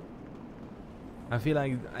 I feel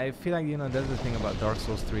like you know, that's the thing about Dark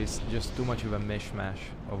Souls 3. It's just too much of a mishmash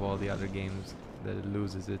of all the other games that it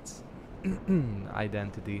loses its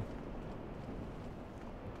identity.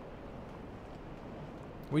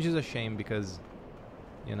 Which is a shame because,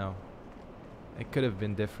 you know, it could have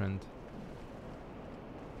been different.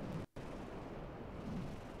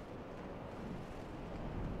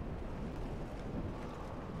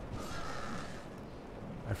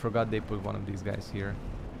 I forgot they put one of these guys here.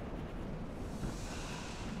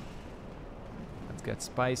 Let's get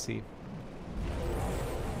spicy.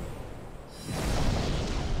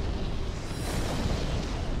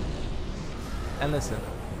 And listen,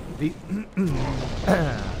 the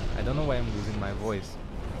I don't know why I'm losing my voice.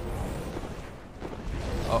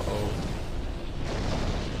 Uh-oh.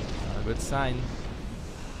 Not a good sign.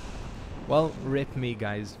 Well, rip me,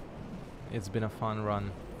 guys. It's been a fun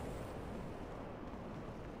run.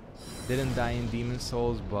 Didn't die in Demon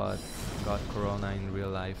Souls, but got corona in real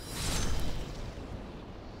life.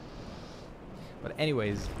 But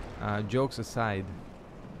anyways, jokes aside,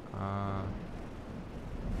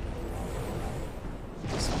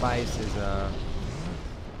 the spice is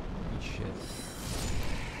shit.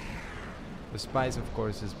 The spice, of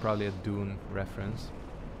course, is probably a Dune reference.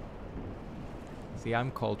 See,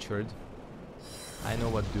 I'm cultured. I know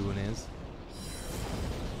what Dune is.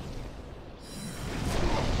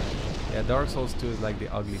 Yeah, Dark Souls 2 is like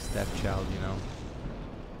the ugly stepchild, you know,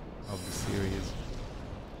 of the series.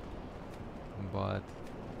 But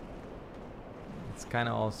it's kind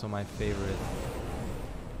of also my favorite.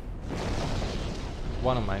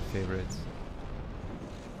 One of my favorites.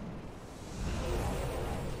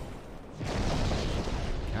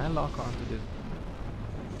 Can I lock onto this?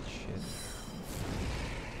 Shit.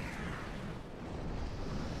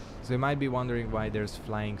 So you might be wondering why there's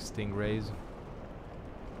flying stingrays.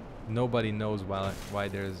 Nobody knows why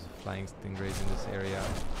there's flying stingrays in this area.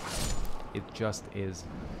 It just is.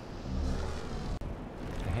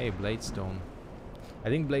 Hey, Bladestone. I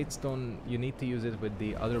think Bladestone, you need to use it with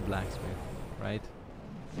the other blacksmith, right?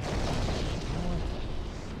 You know what?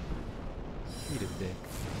 Eat a dick.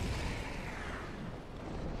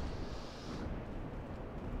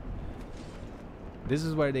 This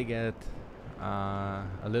is where they get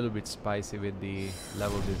a little bit spicy with the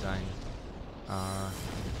level design.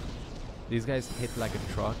 These guys hit like a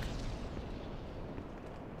truck.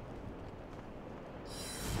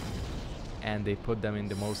 And they put them in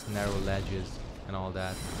the most narrow ledges and all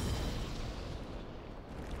that.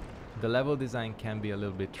 The level design can be a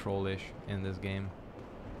little bit trollish in this game,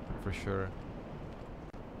 for sure.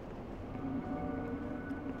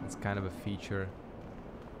 It's kind of a feature.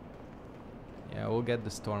 Yeah, we'll get the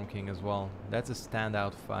Storm King as well. That's a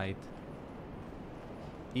standout fight.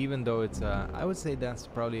 Even though it's a... I would say that's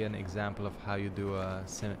probably an example of how you do a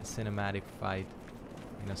cinematic fight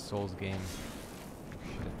in a Souls game.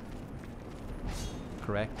 Shit.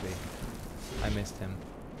 Correctly. I missed him.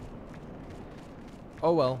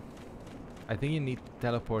 Oh well. I think you need to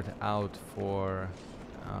teleport out for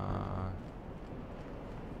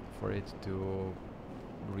it to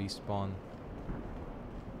respawn.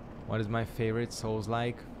 What is my favorite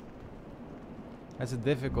Souls-like? That's a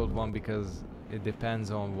difficult one because it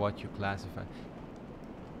depends on what you classify.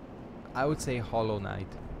 I would say Hollow Knight.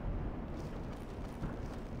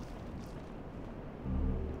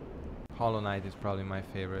 Hollow Knight is probably my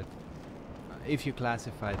favorite. If you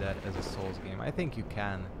classify that as a Souls game, I think you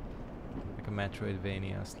can. Like a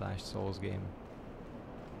Metroidvania / Souls game.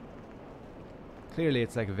 Clearly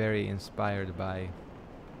it's like very inspired by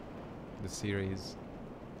the series.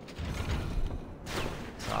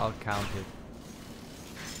 So I'll count it.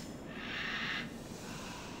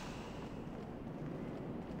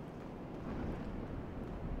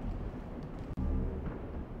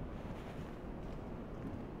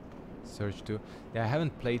 Surge 2. Yeah, I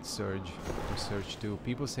haven't played Surge or Surge 2.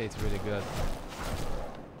 People say it's really good.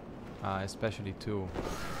 Especially 2.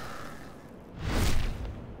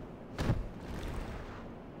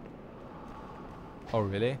 Oh,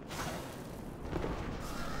 really?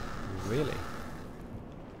 Really?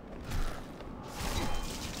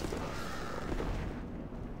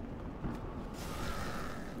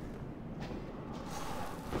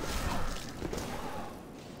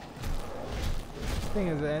 Thing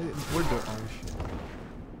is, we're doing... Oh shit.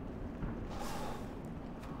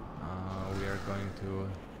 We are going to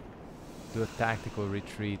do a tactical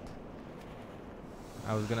retreat.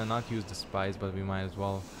 I was gonna not use the spies, but we might as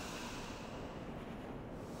well.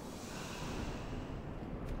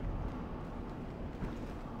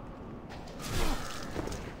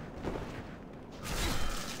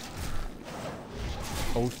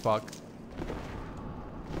 Oh fuck.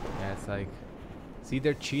 Yeah, it's like See,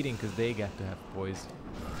 they're cheating because they get to have poise.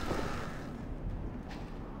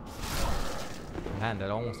 Man, that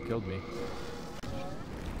almost killed me.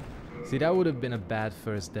 See, that would have been a bad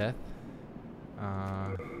first death.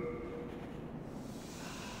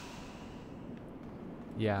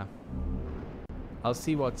 Yeah. I'll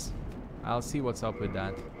see what's up with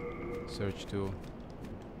that. Search tool.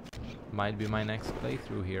 Might be my next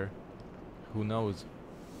playthrough here. Who knows?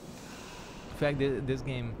 In fact, this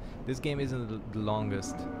game isn't the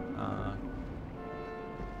longest.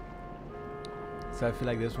 So I feel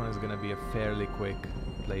like this one is gonna be a fairly quick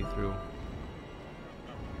playthrough.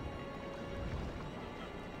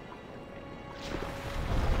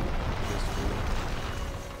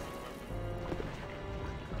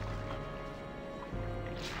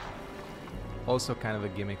 Also kind of a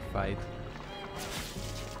gimmick fight.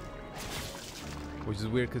 Which is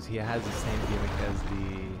weird because he has the same gimmick as the...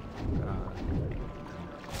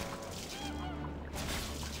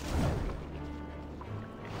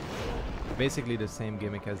 basically the same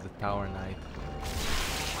gimmick as the Tower Knight.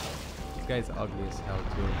 This guy's ugly as hell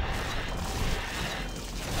too.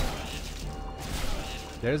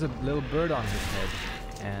 There's a little bird on his head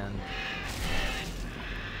and...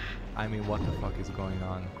 I mean, what the fuck is going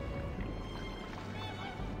on?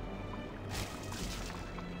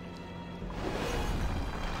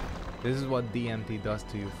 This is what DMT does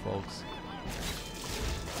to you, folks.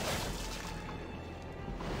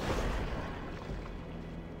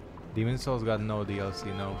 Demon Souls got no DLC,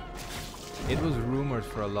 no. It was rumored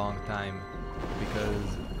for a long time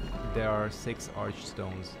because there are 6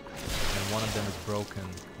 Archstones and one of them is broken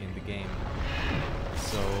in the game.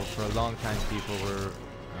 So for a long time people were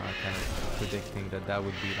kind of predicting that that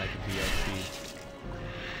would be like a DLC.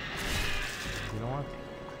 You know what?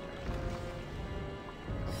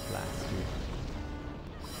 Blast you.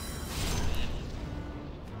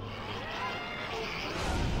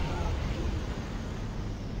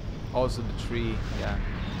 Also the tree, yeah.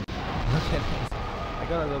 Look at it. I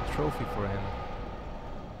got a little trophy for him.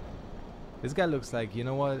 This guy looks like, you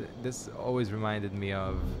know what? This always reminded me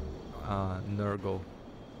of Nurgle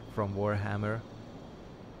from Warhammer.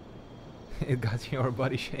 It got your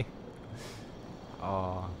body shape.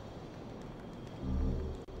 Oh.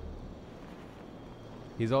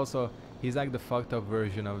 He's like the fucked up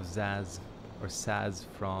version of Zaz or Saz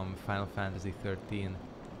from Final Fantasy 13.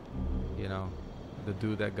 You know, the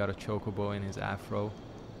dude that got a chocobo in his afro.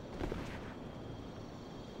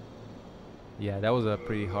 Yeah, that was a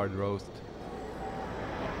pretty hard roast.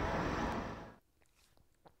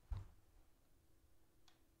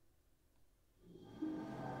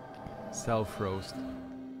 Self-roast.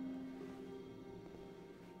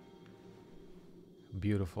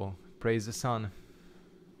 Beautiful. Praise the sun.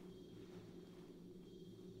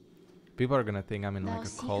 People are gonna think I'm in like a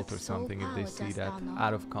cult or something if they see that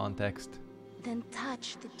out of context. Then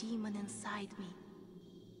touch the demon inside me.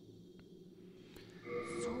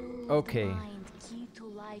 Soul okay. Of the mind, key to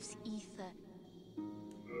life's ether.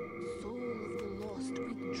 Soul of the lost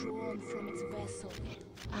withdrawn from its vessel.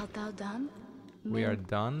 Art thou done? We are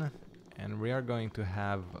done, and we are going to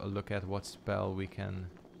have a look at what spell we can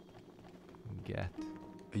get.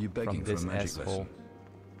 Are you begging from this for a magic asshole?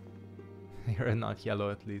 lesson? You're not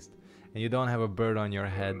yellow at least. And you don't have a bird on your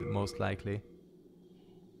head, most likely.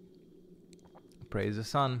 Praise the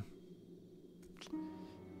sun.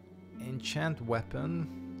 Enchant weapon.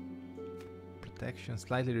 Protection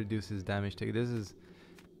slightly reduces damage take. This is...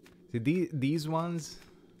 See, these ones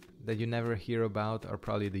that you never hear about are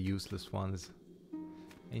probably the useless ones.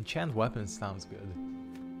 Enchant weapon sounds good.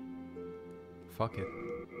 Fuck it.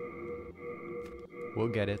 We'll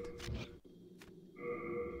get it.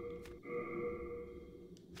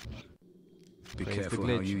 Be Praise careful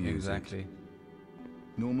the glitch. how you use exactly. it.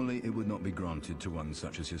 Normally, it would not be granted to one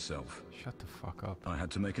such as yourself. Shut the fuck up. I had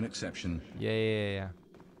to make an exception. Yeah.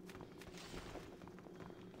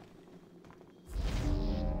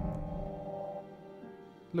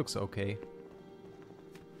 Looks okay.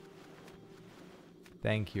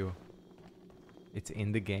 Thank you. It's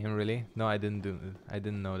in the game, really? No, I didn't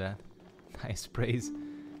know that. Nice praise.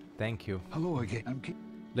 Thank you. Hello again.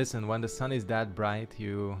 Listen, when the sun is that bright,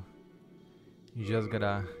 you just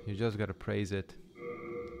gotta praise it.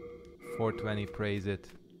 420, praise it.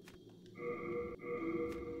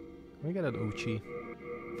 We got an Uchi.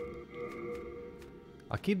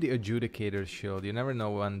 I'll keep the Adjudicator's shield. You never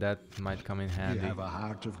know when that might come in handy. You have a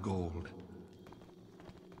heart of gold.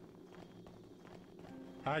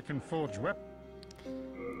 I can forge weapons.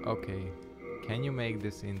 Okay. Can you make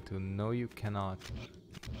this into... No, you cannot.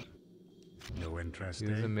 No interest.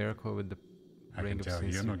 Use a miracle with the I ring can of tell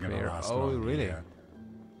you're sincere not gonna prayer. last Oh, long really? here.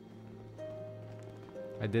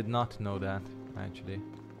 I did not know that, actually.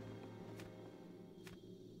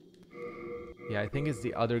 Yeah, I think it's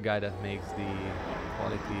the other guy that makes the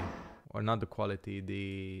quality, or not the quality,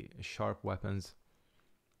 the sharp weapons.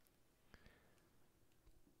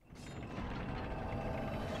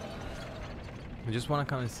 I just want to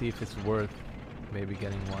come and see if it's worth maybe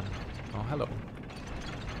getting one. Oh, hello.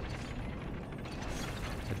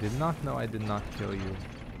 I did not know I did not kill you.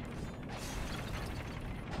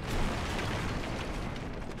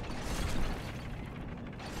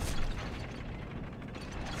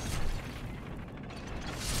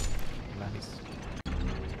 Nice.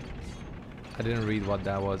 I didn't read what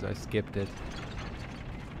that was, I skipped it.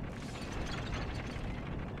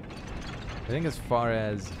 I think as far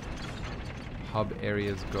as hub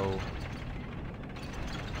areas go,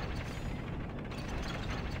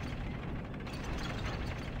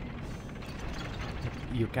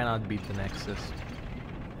 you cannot beat the Nexus.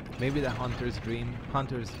 Maybe the Hunter's Dream.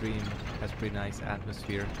 Hunter's Dream has pretty nice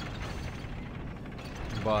atmosphere,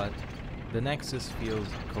 but the Nexus feels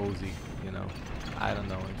cozy, you know. I don't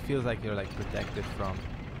know, it feels like you're like protected from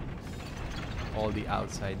all the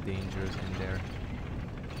outside dangers in there.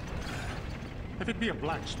 If it be a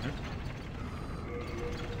blacksmith.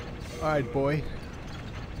 Alright, boy.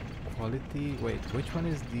 Quality. Wait, which one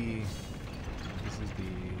is the. This is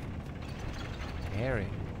the. Herring.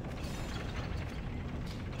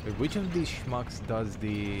 Wait, which of these schmucks does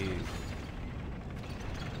the.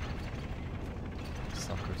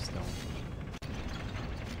 Sucker Stone?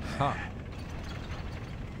 Huh.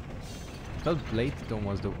 I thought Bladestone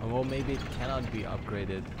was the. Well, maybe it cannot be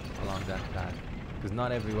upgraded along that path. Because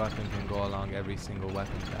not every weapon can go along every single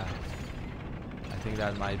weapon path. I think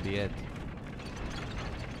that might be it.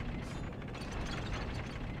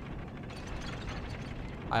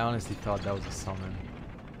 I honestly thought that was a summon.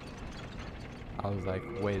 I was like,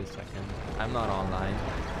 wait a second. I'm not online.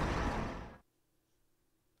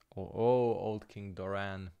 Oh, old King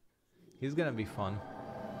Doran. He's gonna be fun.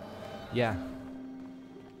 Yeah.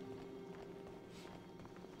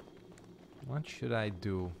 What should I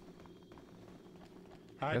do?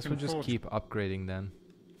 I guess we'll just keep upgrading then.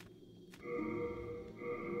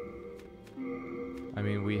 I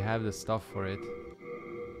mean, we have the stuff for it.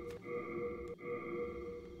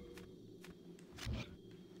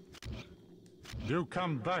 You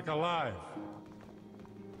come back alive.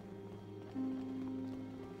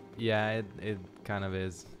 Yeah, it kind of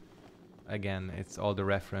is. Again, it's all the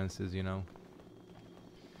references, you know.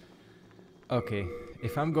 Okay,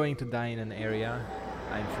 if I'm going to die in an area,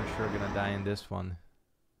 I'm for sure gonna die in this one.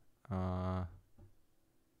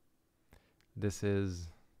 This is...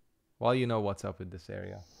 Well, you know what's up with this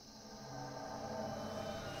area.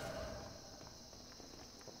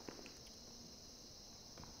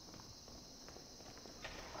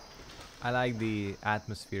 I like the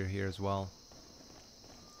atmosphere here as well.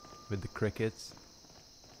 With the crickets.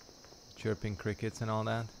 Chirping crickets and all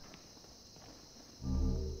that.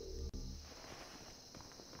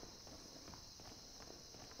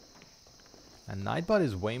 And Nightbot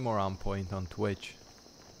is way more on point on Twitch.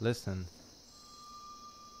 Listen.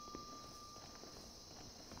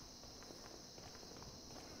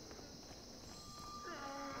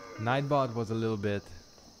 Nightbot was a little bit...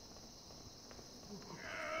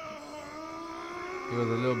 He was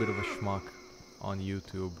a little bit of a schmuck on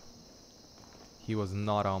YouTube. He was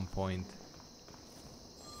not on point.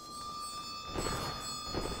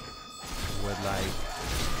 With like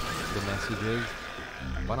the messages.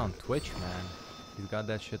 But on Twitch, man, he's got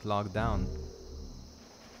that shit locked down.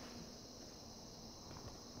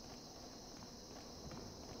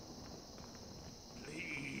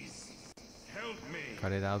 Please help me.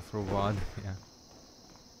 Cut it out for VOD, yeah.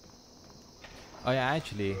 Oh yeah,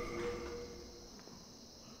 actually,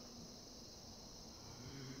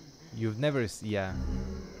 you've never yeah,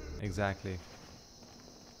 exactly.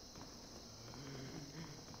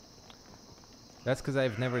 That's because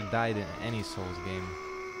I've never died in any Souls game.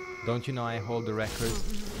 Don't you know I hold the record?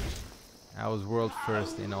 I was world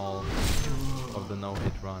first in all of the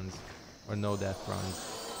no-hit runs, or no-death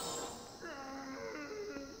runs.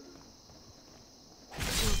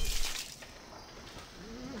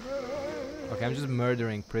 Okay, I'm just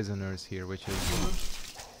murdering prisoners here, which is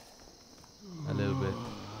a little bit...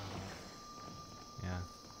 Yeah,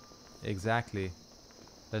 exactly.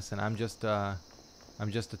 Listen, I'm just a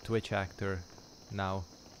Twitch actor now.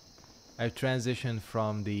 I've transitioned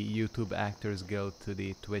from the YouTube Actors Guild to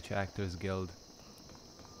the Twitch Actors Guild.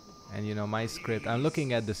 And you know, my script, I'm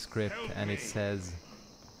looking at the script and it says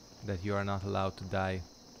that you are not allowed to die.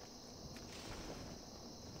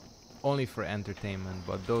 Only for entertainment,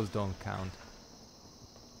 but those don't count.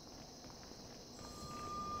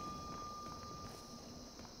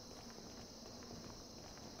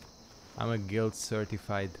 I'm a guild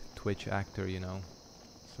certified Twitch actor, you know,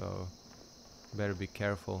 so better be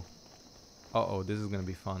careful. Uh-oh, this is gonna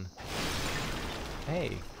be fun.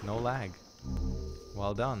 Hey, no lag.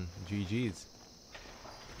 Well done, GG's.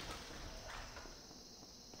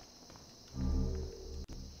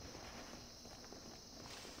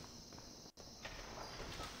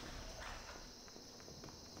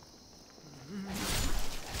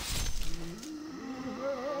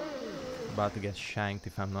 About to get shanked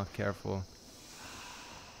if I'm not careful.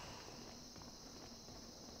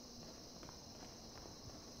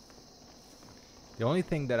 The only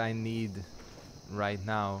thing that I need right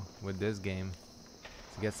now with this game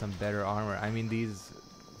is to get some better armor. I mean, these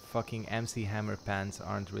fucking MC Hammer pants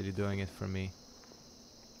aren't really doing it for me.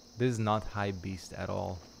 This is not high beast at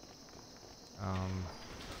all.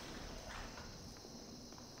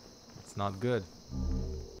 It's not good.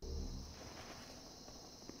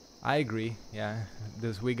 I agree, yeah.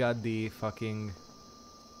 We got the fucking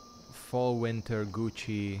fall winter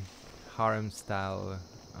Gucci harem style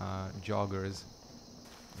joggers,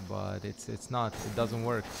 but it doesn't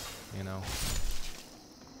work, you know.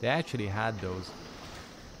 They actually had those.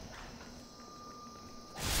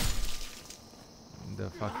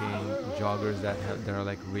 The fucking joggers that are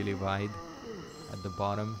like really wide at the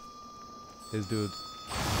bottom. This dude,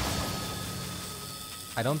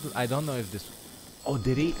 I don't know if this. Oh,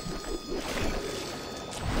 did he?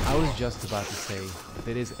 I was just about to say,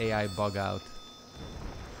 did his AI bug out?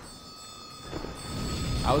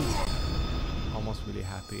 I was almost really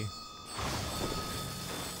happy.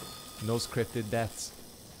 No scripted deaths.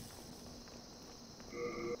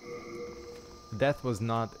 Death was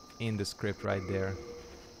not in the script right there.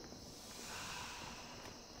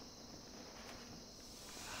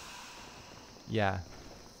 Yeah.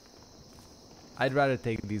 I'd rather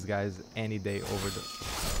take these guys any day over the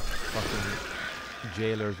fucking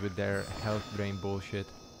jailers with their health drain bullshit.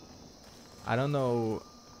 I don't know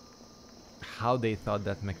how they thought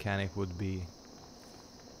that mechanic would be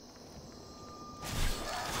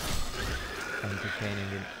entertaining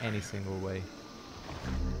in any single way.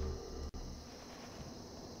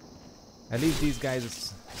 At least these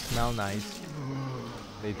guys smell nice.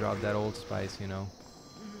 They drop that Old Spice, you know.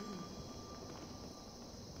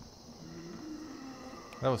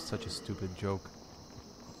 That was such a stupid joke.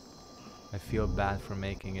 I feel bad for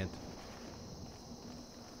making it.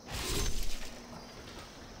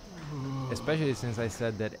 Especially since I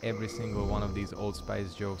said that every single one of these Old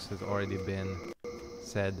Spice jokes has already been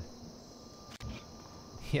said.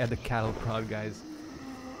 Yeah, the cattle prod guys.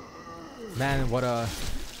 Man, what a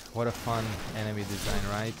fun enemy design,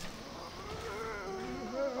 right?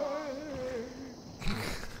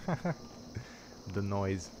 The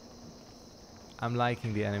noise. I'm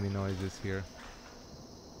liking the enemy noises here.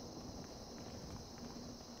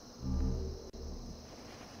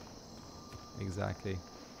 Exactly.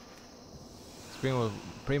 It's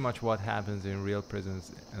pretty much what happens in real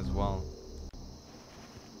prisons as well.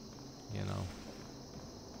 You know.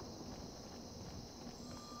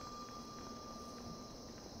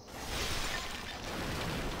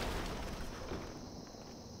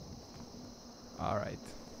 Alright.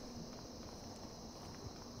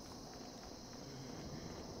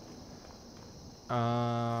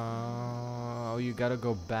 Oh, you gotta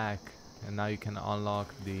go back, and now you can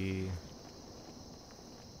unlock the...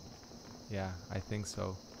 Yeah, I think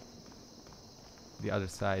so. The other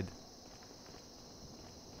side.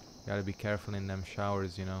 Gotta be careful in them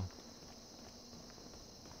showers, you know.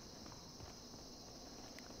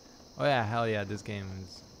 Oh yeah, hell yeah, this game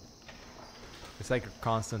is... It's like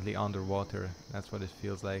constantly underwater. That's what it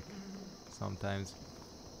feels like sometimes.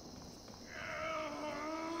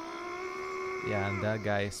 Yeah, and that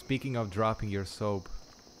guy, speaking of dropping your soap,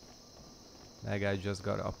 that guy just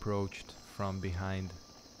got approached from behind.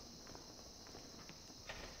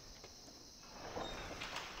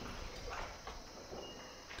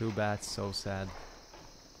 Too bad, so sad.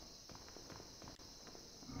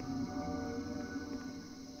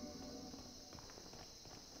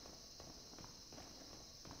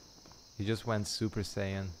 He just went Super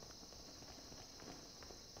Saiyan.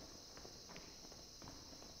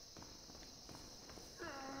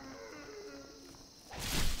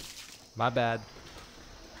 My bad.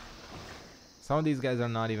 Some of these guys are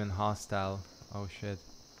not even hostile. Oh shit.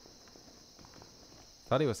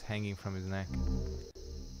 Thought he was hanging from his neck.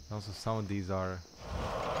 Also, some of these are...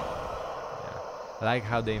 Yeah. I like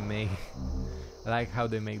how they make... I like how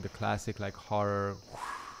they make the classic like horror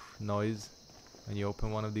noise when you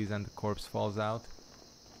open one of these and the corpse falls out.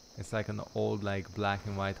 It's like an old like black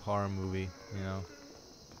and white horror movie, you know.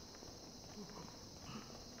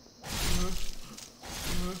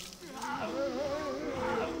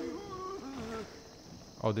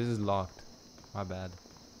 Oh, this is locked. My bad.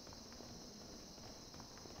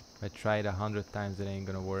 If I try it 100 times, it ain't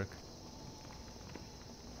gonna work.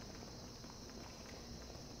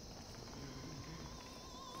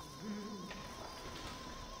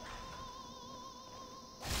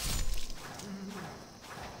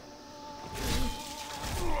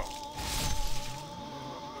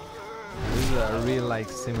 This is a real like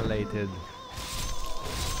simulated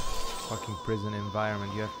fucking prison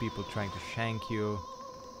environment. You have people trying to shank you.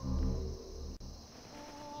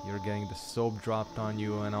 You're getting the soap dropped on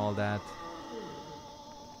you and all that.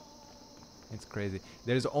 It's crazy.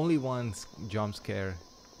 There's only one jump scare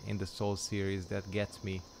in the Soul series that gets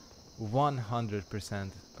me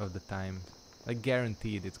 100% of the time. Like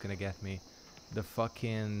guaranteed it's gonna get me. The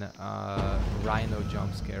fucking Rhino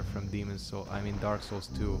jump scare from Dark Souls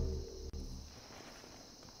 2.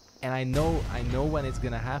 And I know when it's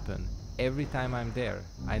gonna happen. Every time I'm there,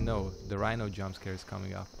 I know the Rhino jump scare is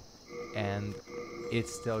coming up. And it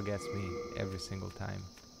still gets me every single time.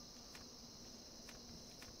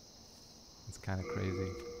 It's kind of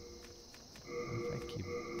crazy. If I keep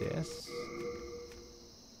this.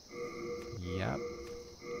 Yup.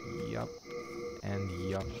 Yup. And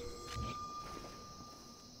yup.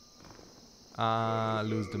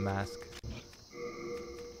 Lose the mask.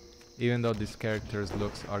 Even though these characters'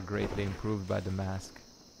 looks are greatly improved by the mask.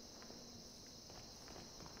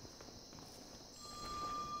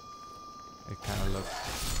 It kind of looks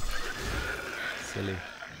silly.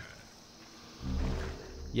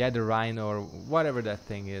 Yeah, the Rhino or whatever that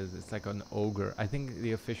thing is, it's like an ogre. I think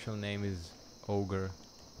the official name is ogre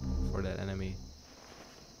for that enemy.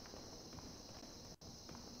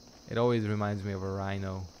 It always reminds me of a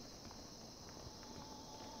rhino.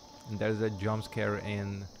 And there's a jump scare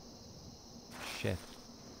in... Shit.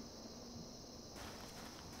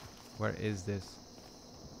 Where is this?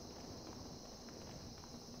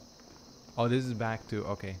 Oh, this is back to...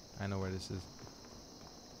 Okay, I know where this is.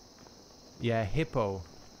 Yeah, hippo.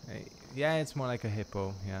 Yeah, it's more like a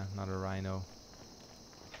hippo. Yeah, not a rhino.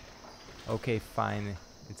 Okay, fine.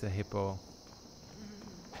 It's a hippo.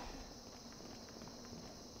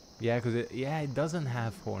 Yeah, because it doesn't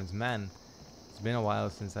have horns. Man, it's been a while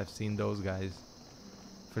since I've seen those guys.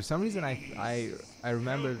 For some reason, I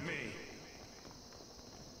remembered...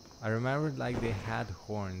 I remembered like they had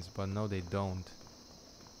horns, but no, they don't.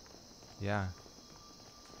 Yeah.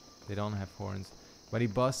 They don't have horns. But he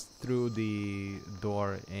busts through the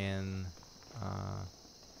door in...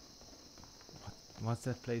 what's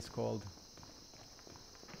that place called?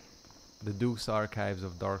 The Duke's Archives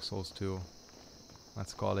of Dark Souls 2.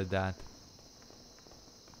 Let's call it that.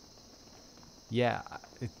 Yeah,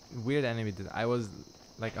 weird enemy. I was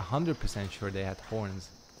like 100% sure they had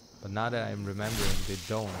horns. But now that I'm remembering, they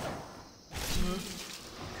don't.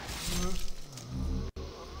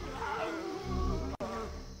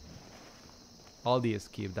 All the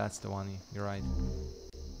escape, that's the one. You're right.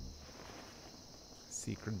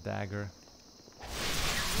 Secret dagger.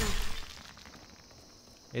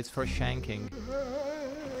 It's for shanking.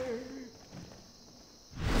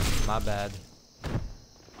 My bad.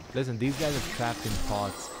 Listen, these guys are trapped in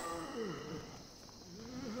pots.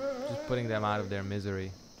 Just putting them out of their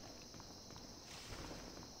misery.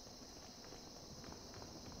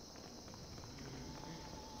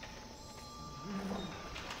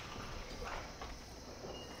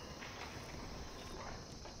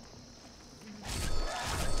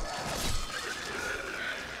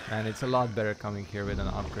 And it's a lot better coming here with an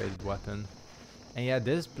upgraded weapon. And yeah,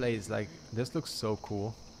 this place, like, this looks so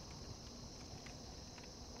cool.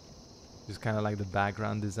 Just kind of like the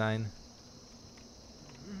background design.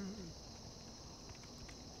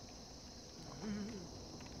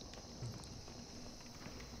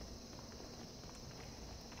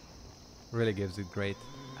 Really gives it great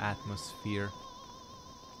atmosphere.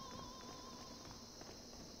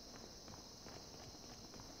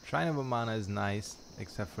 Shrine of Amana is nice,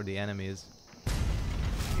 except for the enemies.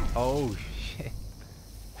 Oh shit.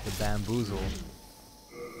 The bamboozle.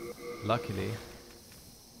 Luckily.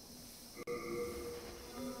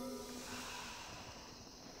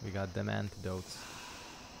 We got them antidotes.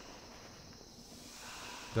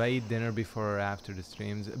 Do I eat dinner before or after the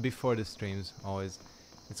streams? Before the streams, always.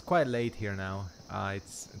 It's quite late here now.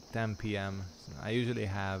 It's 10 p.m. I usually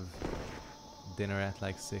have dinner at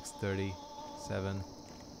like 6:30, 7.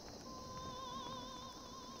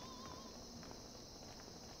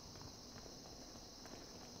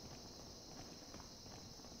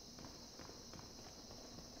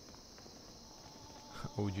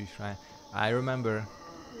 OG Shrine. I remember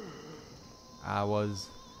I was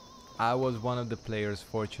one of the players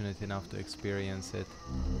fortunate enough to experience it,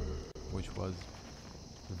 which was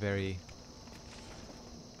very...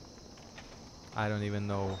 I don't even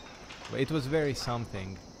know. It was very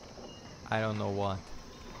something. I don't know what.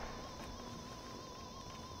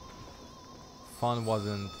 Fun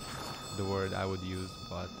wasn't the word I would use,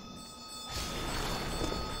 but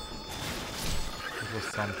it was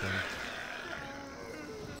something.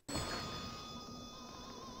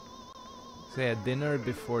 So yeah, dinner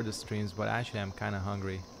before the streams, but actually I'm kind of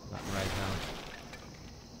hungry right now.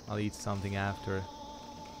 I'll eat something after.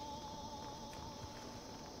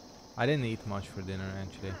 I didn't eat much for dinner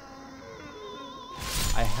actually.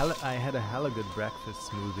 I had a hella good breakfast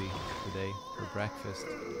smoothie today for breakfast.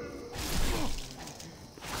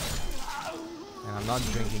 And I'm not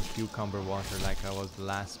drinking cucumber water like I was the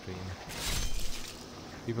last stream.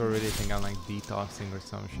 People really think I'm like detoxing or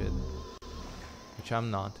some shit. Which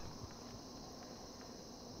I'm not.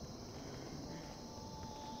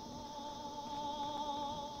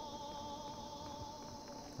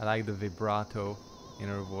 I like the vibrato in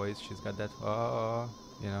her voice. She's got that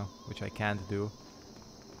you know, which I can't do.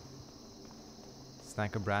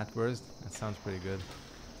 Snack a bratwurst. That sounds pretty good.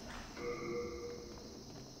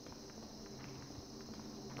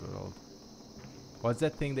 Good old. What's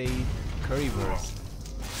that thing they eat? Currywurst.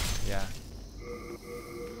 Yeah.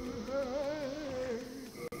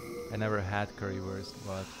 I never had currywurst,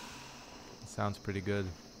 but it sounds pretty good.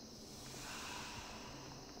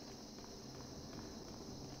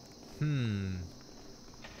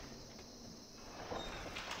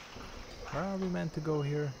 Where are we meant to go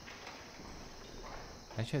here?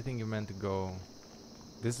 Actually, I think you're meant to go...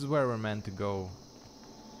 This is where we're meant to go.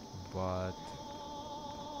 But...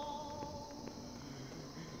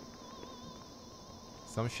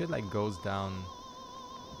 some shit like goes down...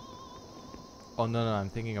 Oh no, I'm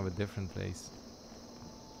thinking of a different place.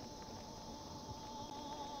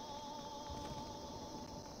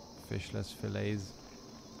 Fishless fillets.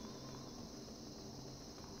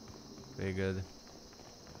 Very good.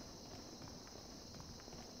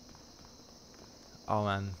 Oh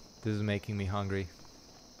man, this is making me hungry.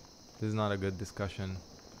 This is not a good discussion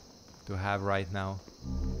to have right now.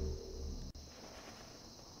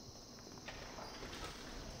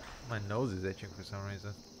 My nose is itching for some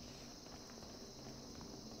reason.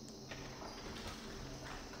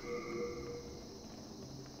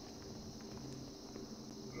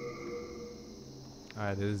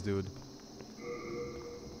 Alright, this dude.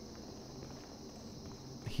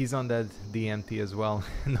 He's on that DMT as well.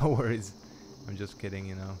 No worries. I'm just kidding,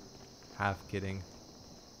 you know. Half kidding.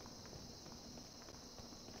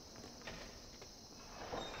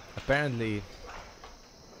 Apparently,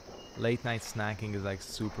 late night snacking is like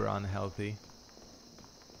super unhealthy.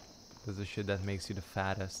 That's the shit that makes you the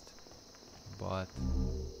fattest. But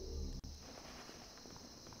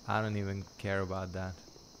I don't even care about that.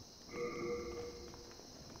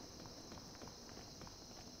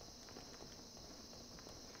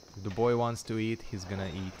 If the boy wants to eat, he's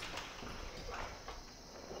gonna eat.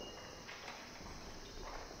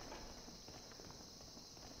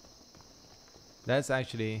 That's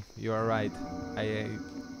actually, you are right.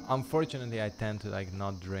 Unfortunately I tend to like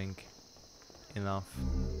not drink enough.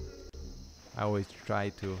 I always try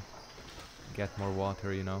to get more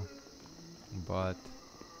water, you know. But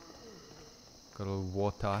got a little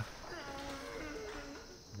water.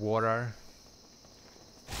 Water.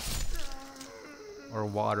 Or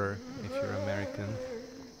water if you're American.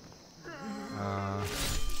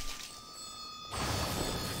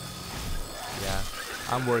 Yeah,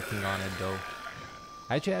 I'm working on it though.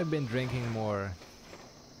 Actually, I've been drinking more.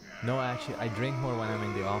 No, actually, I drink more when I'm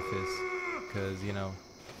in the office. Because, you know,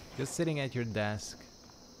 just sitting at your desk.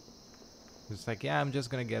 It's like, yeah, I'm just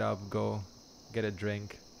gonna get up, go get a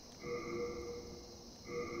drink.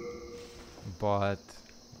 But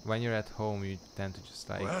when you're at home, you tend to just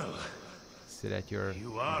like sit at your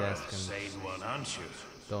desk and sane one, aren't you?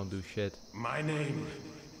 don't do shit. My name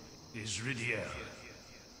is Ridiel.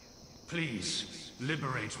 Please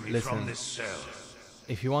liberate me from this cell.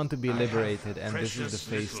 If you want to be liberated, and this is the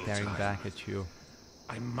face staring back at you,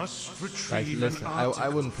 I must retrieve like, listen, I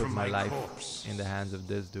wouldn't put from my life corpse. in the hands of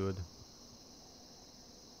this dude.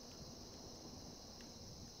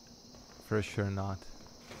 For sure not.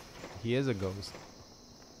 He is a ghost.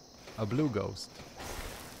 A blue ghost.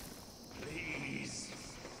 Please,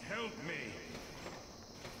 help me.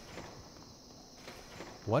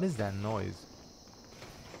 What is that noise?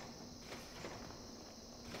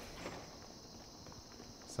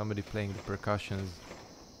 Somebody playing the percussions.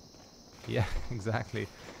 Yeah, exactly.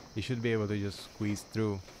 You should be able to just squeeze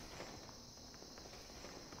through.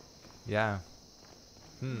 Yeah.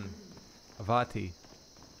 Avati.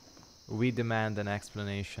 We demand an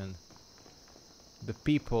explanation. The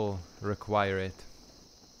people require it.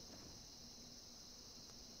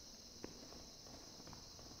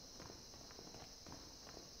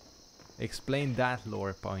 Explain that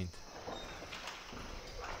lore point.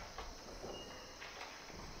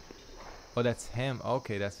 Oh, that's him.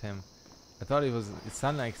 Okay, that's him. I thought it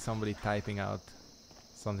sounded like somebody typing out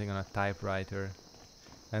something on a typewriter.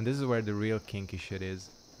 And this is where the real kinky shit is.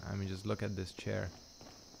 I mean, just look at this chair.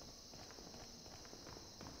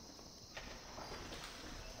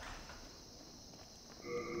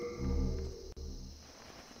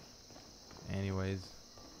 Anyways.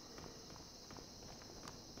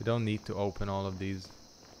 We don't need to open all of these.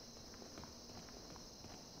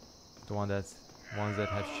 The ones that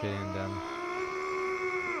have shit in them.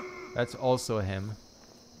 That's also him.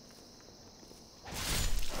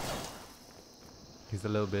 He's a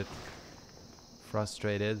little bit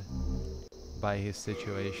frustrated by his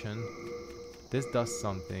situation. This does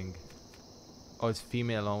something. Oh, it's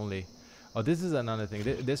female only. Oh, this is another thing.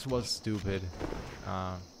 This was stupid.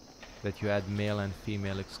 That you had male and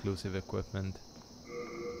female exclusive equipment.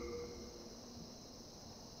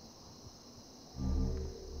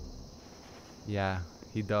 Yeah,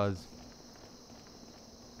 he does.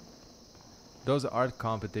 Those art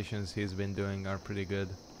competitions he's been doing are pretty good.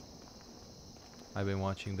 I've been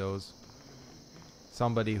watching those.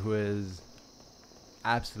 Somebody who is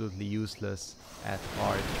absolutely useless at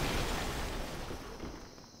art.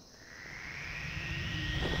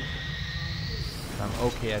 I'm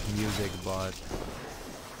okay at music, but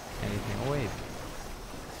anything. Oh wait,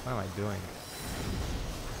 what am I doing?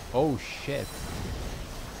 Oh shit.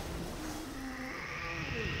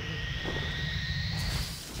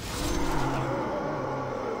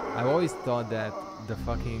 I've always thought that the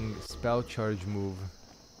fucking spell charge move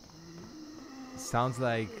sounds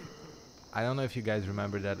like, I don't know if you guys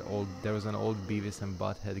remember that there was an old Beavis and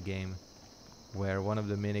Butthead game where one of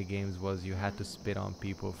the mini games was you had to spit on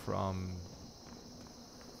people from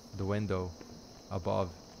the window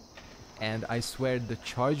above, and I swear the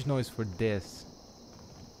charge noise for this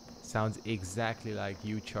sounds exactly like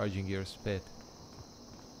you charging your spit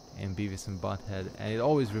in Beavis and Butthead, and it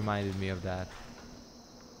always reminded me of that.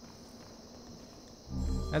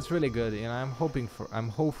 That's really good, you know. I'm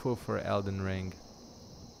hopeful for Elden Ring,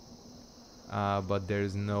 but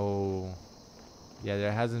there's no,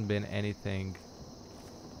 there hasn't been anything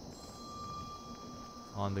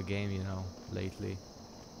on the game, you know, lately.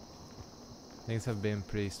 Things have been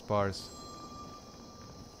pretty sparse.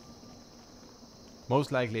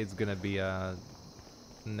 Most likely it's gonna be a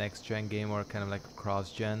next gen game or kind of like a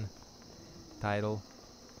cross gen title.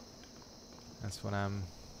 That's what I'm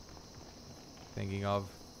thinking of.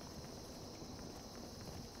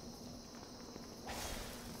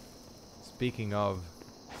 Speaking of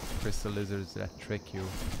crystal lizards that trick you.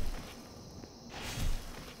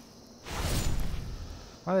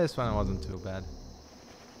 Well, this one wasn't too bad.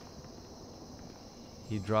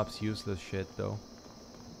 He drops useless shit though.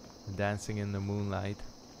 Dancing in the moonlight.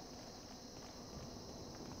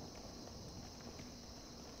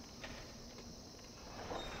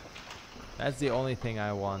 That's the only thing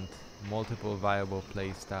I want. Multiple viable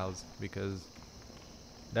playstyles, because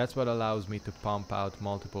that's what allows me to pump out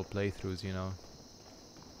multiple playthroughs, you know.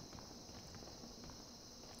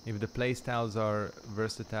 If the playstyles are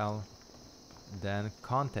versatile, then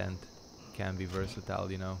content can be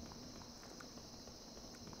versatile, you know.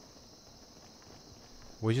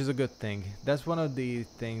 Which is a good thing. That's one of the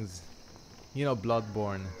things, you know,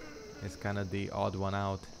 Bloodborne is kind of the odd one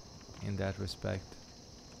out in that respect.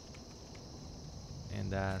 In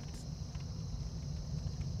that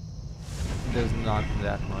there's not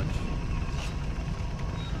that much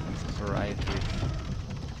variety.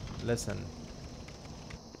 Listen,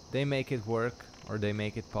 they make it work, or they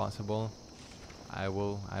make it possible. I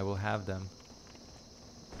will have them.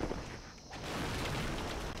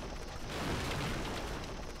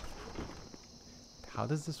 How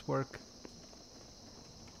does this work?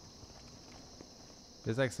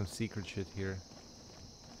 There's like some secret shit here,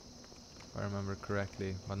 if I remember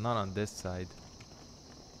correctly, but not on this side.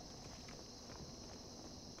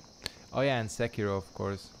 Oh yeah, and Sekiro, of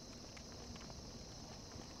course.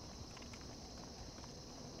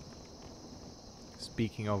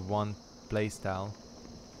 Speaking of one playstyle,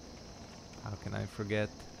 how can I forget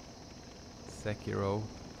Sekiro?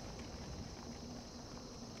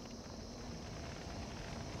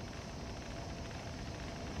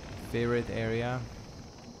 Favorite area?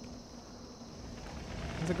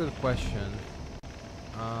 That's a good question.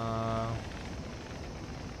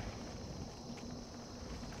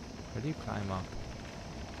 Where do you climb up?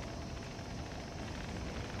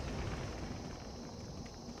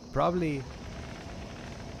 Probably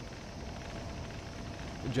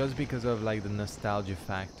just because of like the nostalgia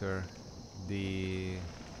factor, the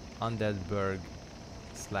Undead Burg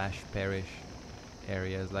 / Parish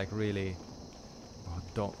areas, like really, oh,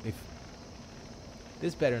 don't, if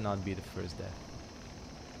this better not be the first death.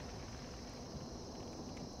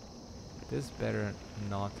 This better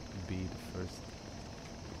not be the first.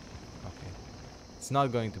 Okay, it's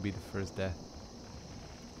not going to be the first death.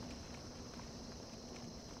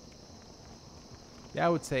 Yeah, I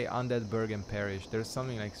would say Undead Burg and Parish. There's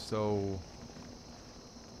something like so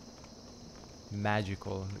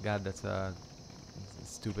magical. God, that's a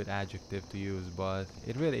stupid adjective to use, but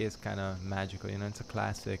it really is kind of magical. You know, it's a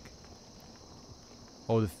classic.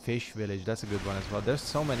 Oh, the Fish Village. That's a good one as well. There's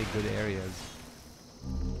so many good areas.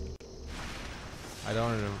 I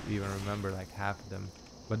don't even remember like half of them.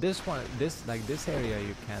 But this one, this area,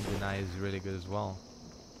 you can't deny is really good as well.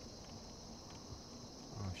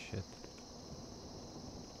 Oh shit.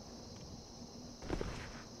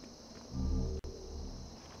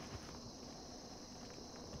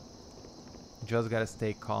 Just gotta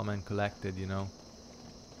stay calm and collected, you know.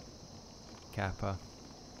 Kappa.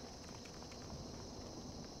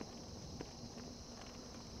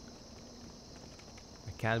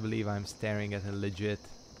 I can't believe I'm staring at a legit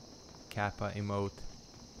Kappa emote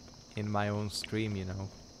in my own stream, you know.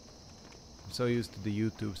 I'm so used to the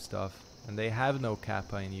YouTube stuff, and they have no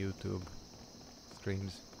Kappa in YouTube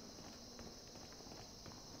streams.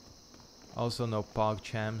 Also no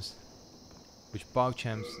PogChamps. Which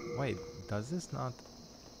PogChamps... Wait, does this not...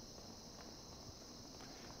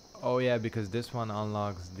 Oh yeah, because this one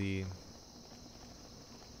unlocks the...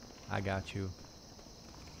 I got you.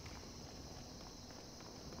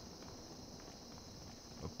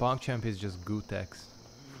 PogChamp is just Gutex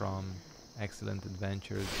from Excellent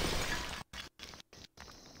Adventures.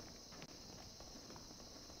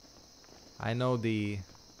 I know the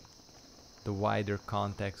wider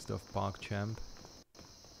context of PogChamp.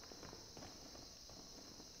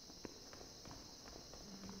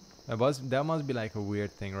 That must be like a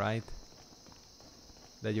weird thing, right?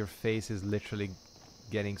 That your face is literally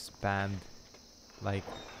getting spammed like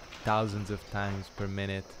thousands of times per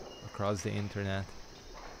minute across the internet.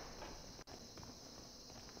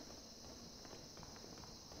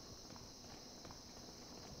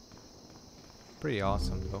 Pretty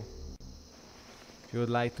awesome though. If you would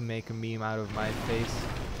like to make a meme out of my face,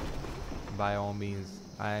 by all means,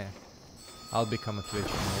 I'll become a Twitch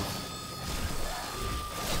emote.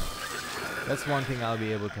 That's one thing I'll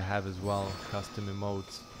be able to have as well, custom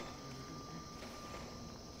emotes.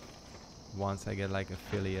 Once I get like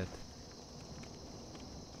affiliate.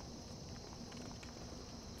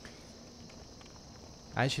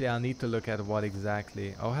 Actually, I'll need to look at what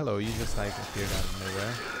exactly... Oh, hello, you just like appeared out of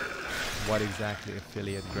nowhere. What exactly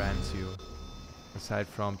affiliate grants you, aside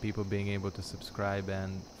from people being able to subscribe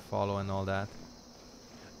and follow and all that.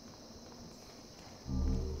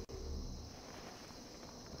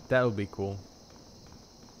 That would be cool.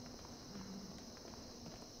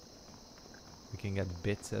 We can get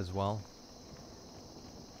bits as well.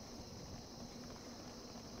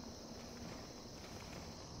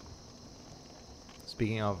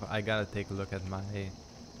 Speaking of, I gotta take a look at my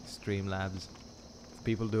Streamlabs.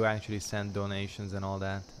 People do actually send donations and all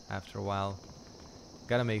that after a while.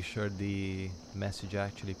 Gotta make sure the message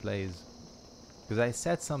actually plays. Because I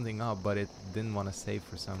set something up, but it didn't want to save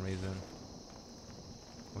for some reason.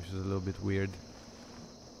 Which is a little bit weird.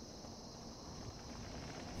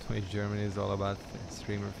 Twitch Germany is all about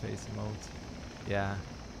streamer face emotes. Yeah,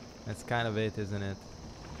 that's kind of it, isn't it?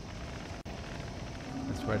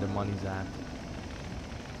 That's where the money's at.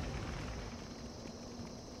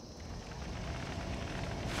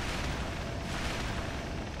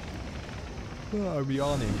 I'll be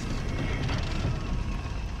honest.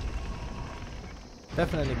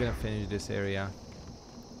 Definitely gonna finish this area.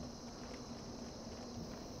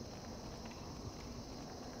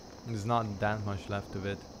 There's not that much left of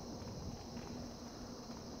it.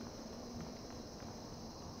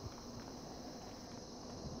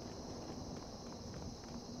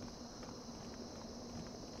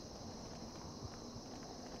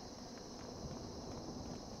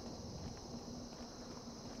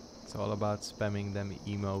 It's all about spamming them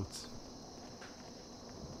emotes.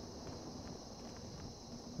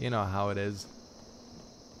 You know how it is.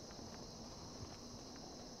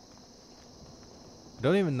 I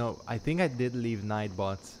don't even know. I think I did leave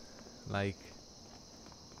Nightbot's like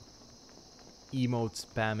emote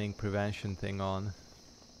spamming prevention thing on.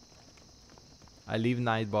 I leave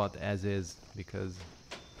Nightbot as is because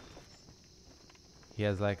he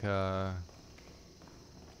has like a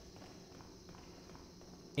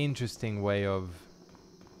interesting way of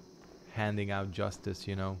handing out justice,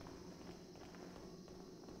 you know.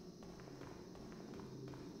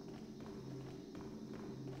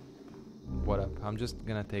 What up? I'm just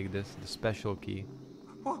gonna take this, the special key.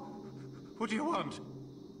 What do you want?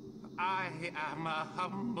 I am a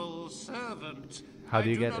humble servant. How do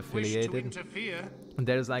you get I do not affiliated? wish to interfere.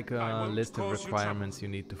 There's like a list of cause you requirements you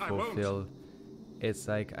need to I won't. fulfill. It's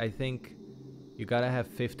like, I think you gotta have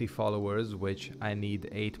 50 followers, which I need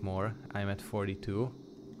 8 more. I'm at 42.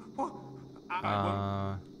 What? I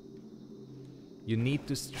won't. You need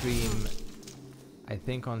to stream, I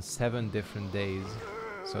think, on 7 different days.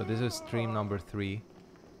 So this is stream number 3.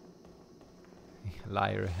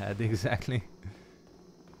 Liar head, exactly.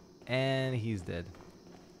 And he's dead.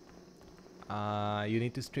 You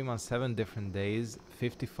need to stream on 7 different days,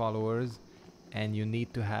 50 followers, and you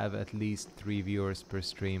need to have at least 3 viewers per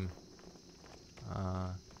stream.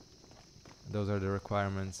 Those are the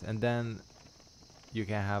requirements. And then you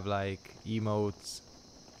can have like emotes,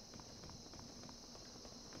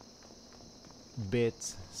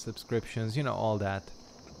 bits, subscriptions, you know, all that.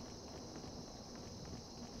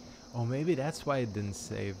 Oh, maybe that's why it didn't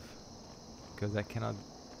save. Because I cannot...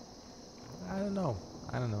 I don't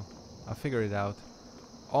know. I'll figure it out.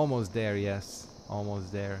 Almost there, yes.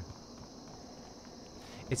 Almost there.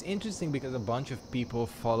 It's interesting because a bunch of people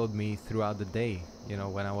followed me throughout the day, you know,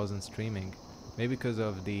 when I wasn't streaming. Maybe because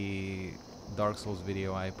of the Dark Souls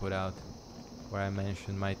video I put out, where I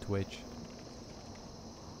mentioned my Twitch.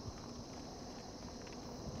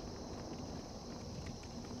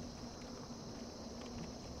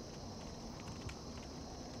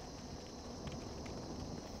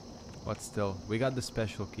 But still, we got the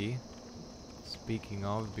special key. Speaking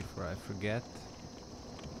of, before I forget,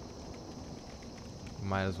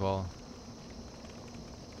 might as well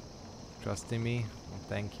trust in me. Well,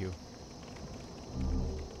 thank you.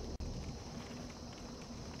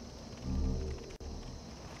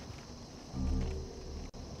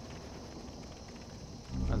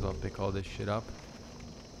 Might as well pick all this shit up.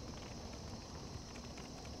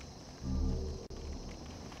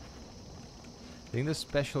 I think the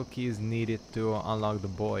special key is needed to unlock the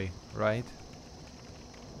boy, right?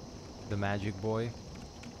 The magic boy.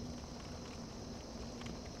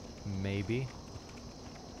 Maybe.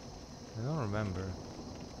 I don't remember.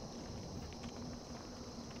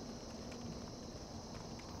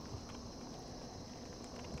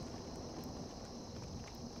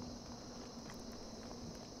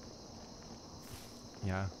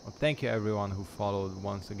 Yeah. Well, thank you everyone who followed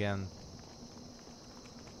once again.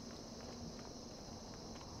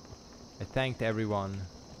 I thanked everyone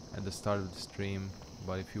at the start of the stream,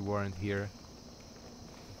 but if you weren't here,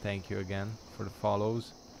 thank you again for the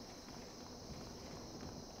follows.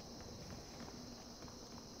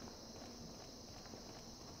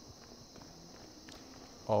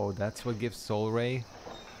 Oh, that's what gives Soul Ray?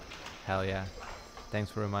 Hell yeah.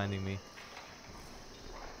 Thanks for reminding me.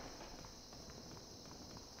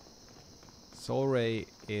 Soul Ray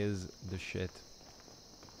is the shit.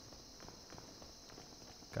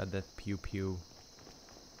 Got that pew pew.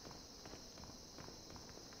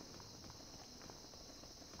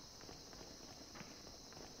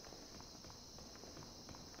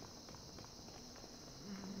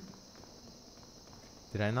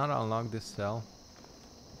 Did I not unlock this cell?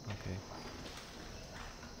 Okay.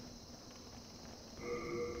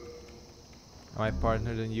 Am I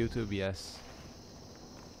partnered on YouTube? Yes.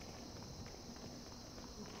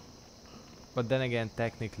 But then again,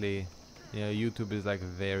 technically, you know, YouTube is like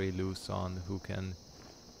very loose on who can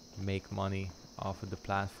make money off of the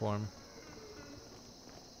platform.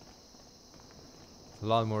 It's a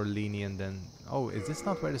lot more lenient than... Oh, is this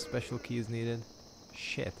not where the special key is needed?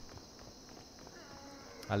 Shit.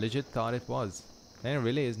 I legit thought it was. Then it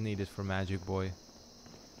really is needed for Magic Boy.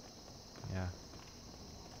 Yeah.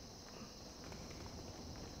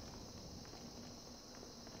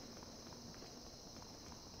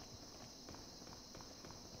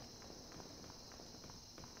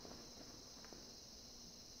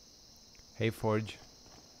 Hey Forge.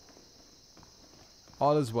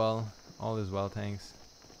 All is well. All is well, thanks.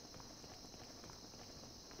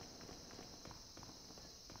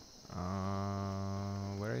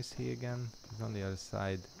 Where is he again? He's on the other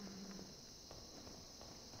side.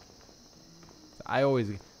 I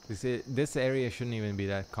always... This area shouldn't even be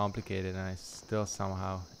that complicated and I still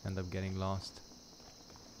somehow end up getting lost.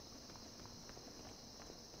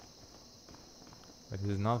 But this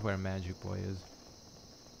is not where Magic Boy is.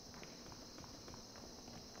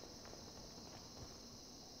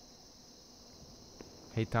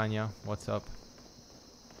 Hey Tanya, what's up?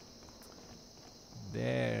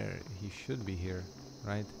 There, he should be here,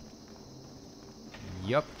 right?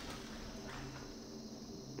 Yup.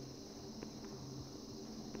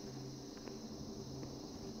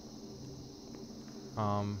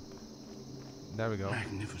 There we go.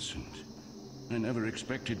 Magnificent. I never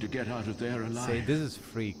expected to get out of there alive. Say, this is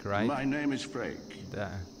Freak, right? My name is Freak.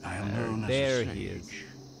 I am known there as a sage. He is.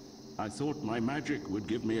 I thought my magic would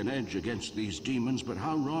give me an edge against these demons, but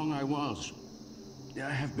how wrong I was. I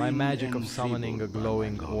have My been magic of summoning a enfeebled by my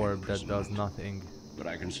glowing god orb that does imprisonment. nothing. But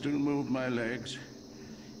I can still move my legs,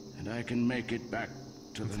 and I can make it back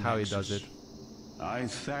to That's the how Nexus. he does it. I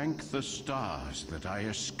thank the stars that I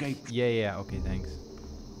escaped. Yeah, okay, thanks.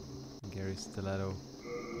 Gary Stiletto.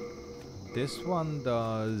 This one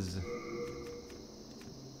does...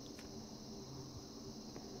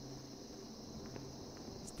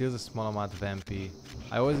 Steals a small amount of MP.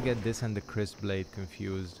 I always get this and the Crisp Blade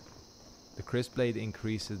confused. The Crisp Blade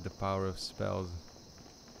increases the power of spells.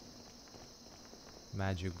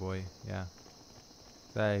 Magic Boy, yeah.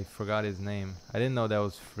 I forgot his name. I didn't know that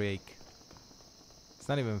was Freak. It's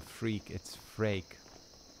not even Freak, it's Frake.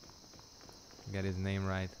 Get his name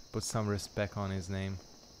right. Put some respect on his name.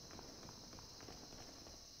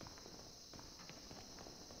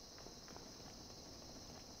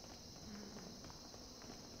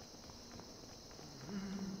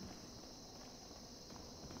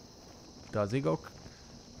 Does he go?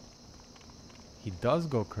 He does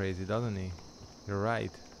go crazy, doesn't he? You're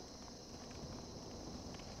right.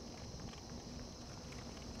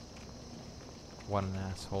 What an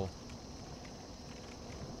asshole.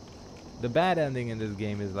 The bad ending in this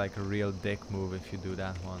game is like a real dick move if you do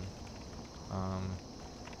that one.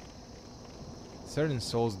 Certain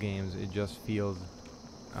Souls games, it just feels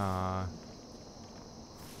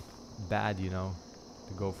bad, you know,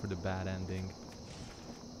 to go for the bad ending.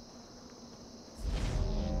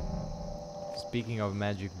 Speaking of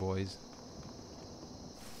Magic Boys,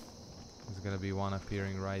 there's gonna be one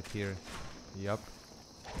appearing right here. Yup.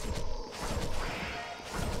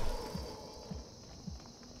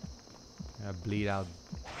 Bleed out.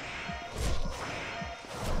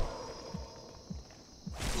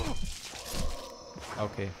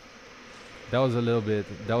 Okay. That was a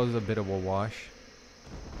bit of a wash.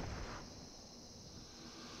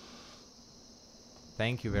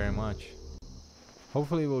 Thank you very much.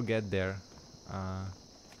 Hopefully we'll get there.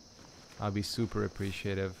 I'll be super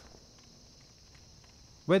appreciative.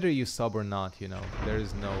 Whether you sub or not, you know, there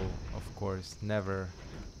is no, of course, never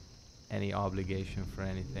any obligation for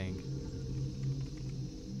anything.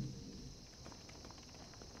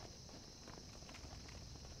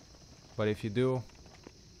 But if you do,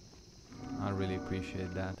 I'll really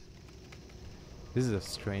appreciate that. This is a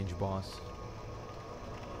strange boss.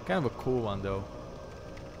 Kind of a cool one though.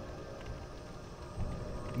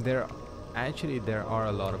 There are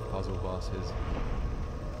a lot of puzzle bosses.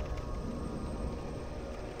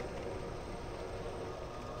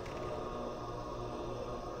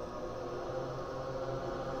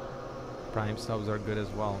 Prime subs are good as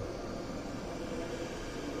well.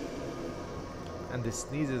 And the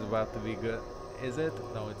sneeze is about to be good. Is it?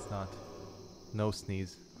 No, it's not. No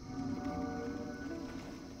sneeze.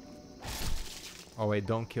 Oh wait,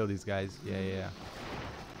 don't kill these guys. Yeah.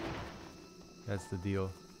 That's the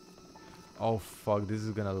deal. Oh fuck, this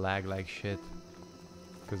is gonna lag like shit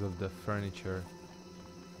because of the furniture.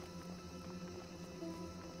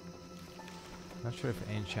 Not sure if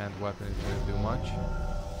enchant weapon is gonna do much.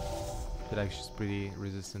 But actually she's pretty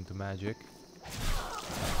resistant to magic.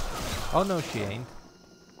 Oh no, she ain't.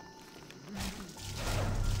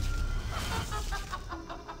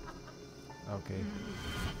 Okay.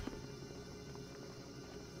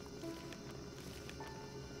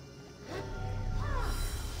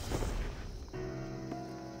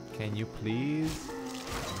 Can you please?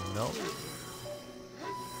 No.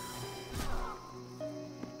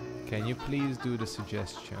 Can you please do the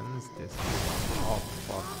suggestions? This. Oh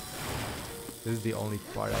fuck. This is the only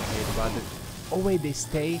part I hate about it. Oh wait, they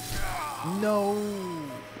stay? No!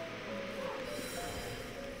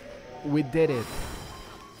 We did it.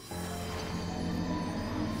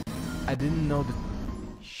 I didn't know the...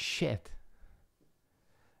 Shit.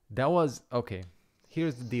 That was... Okay.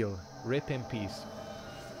 Here's the deal. Rip in peace.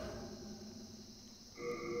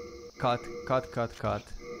 Cut.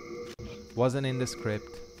 Wasn't in the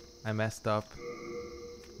script. I messed up.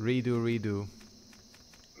 Redo.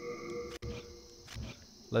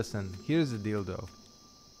 Listen, here's the deal though.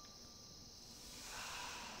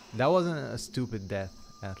 That wasn't a stupid death,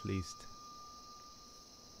 at least.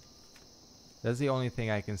 That's the only thing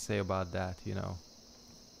I can say about that, you know.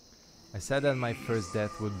 I said that my first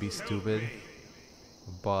death would be stupid,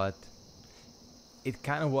 but it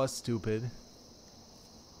kind of was stupid.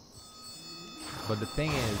 But the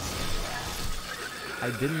thing is, I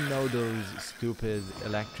didn't know those stupid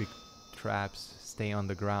electric traps stay on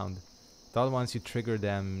the ground. Thought once you trigger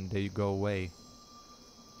them, they go away.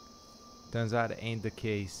 Turns out it ain't the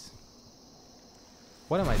case.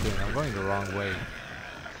 What am I doing? I'm going the wrong way.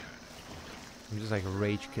 I'm just like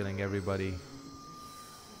rage killing everybody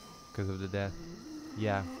because of the death.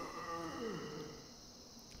 Yeah.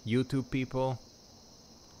 YouTube people,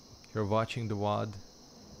 if you're watching the VOD,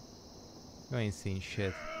 you ain't seen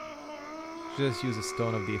shit. Just use a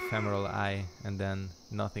stone of the ephemeral eye and then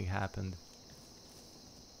nothing happened.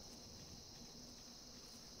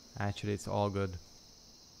 Actually, it's all good.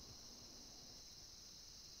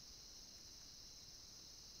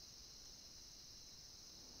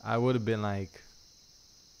 I would have been like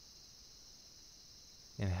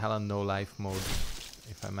in hella no life mode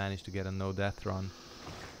if I managed to get a no death run.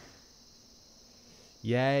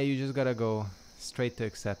 Yeah, you just gotta go straight to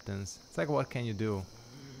acceptance. It's like, what can you do?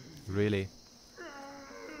 Really?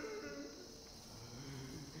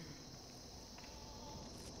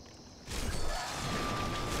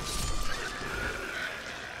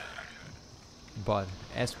 But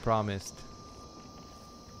as promised,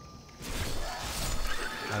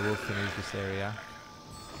 I will finish this area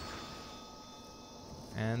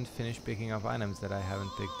and finish picking up items that I haven't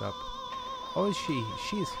picked up. Oh, is she?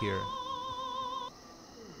 She's here.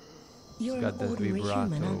 You're an ordinary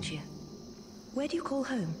human, aren't you? Where do you call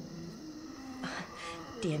home?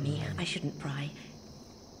 Dear me, I shouldn't pry.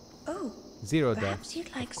 Oh, Zero perhaps deaths,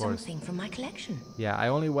 you'd like of course. something from my collection. Yeah, I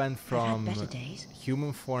only went from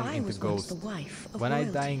human form I into was once ghost. the wife of When I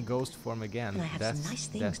royalty, die in ghost form again, and I have some nice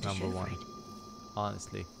things that's to number show for one. it.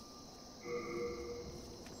 Honestly.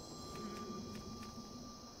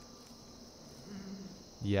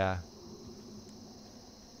 Yeah.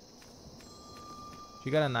 She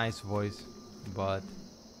got a nice voice, but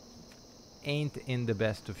ain't in the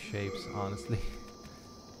best of shapes, honestly.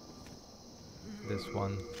 This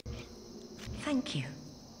one. Thank you.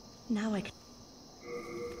 Now I can...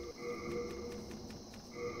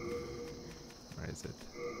 Where is it?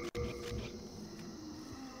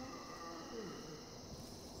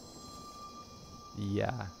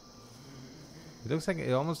 Yeah. It looks like,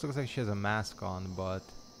 it almost looks like she has a mask on, but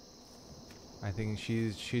I think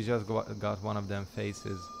she's just got one of them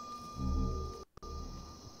faces.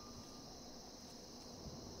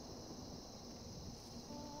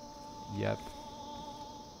 Yep.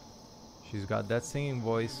 She's got that singing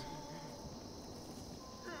voice.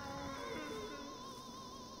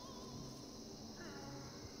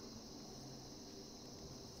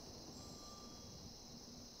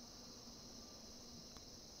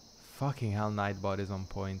 Fucking hell, Nightbot is on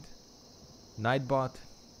point. Nightbot,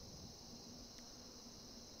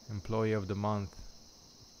 Employee of the Month.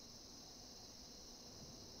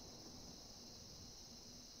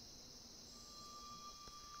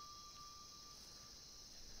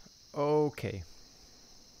 Okay.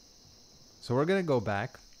 So we're gonna go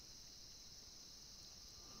back.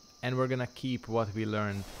 And we're gonna keep what we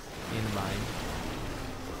learned in mind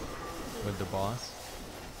with the boss.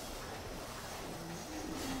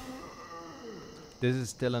 This is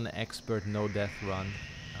still an expert no death run,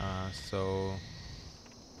 so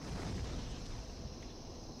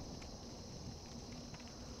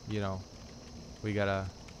you know, we gotta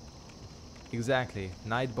exactly.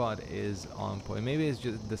 Nightbot is on point. Maybe it's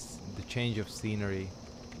just the change of scenery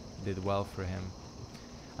did well for him.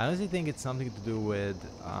 I honestly think it's something to do with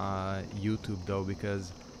YouTube though,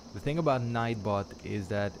 because the thing about Nightbot is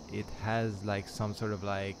that it has like some sort of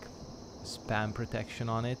like spam protection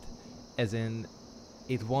on it, as in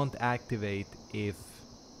it won't activate if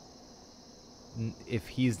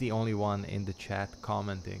he's the only one in the chat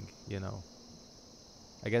commenting, you know.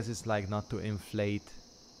 I guess it's like not to inflate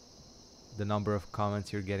the number of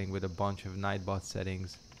comments you're getting with a bunch of Nightbot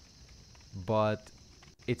settings, but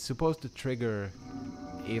it's supposed to trigger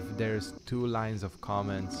if there's 2 lines of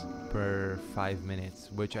comments per 5 minutes,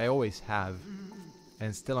 which I always have,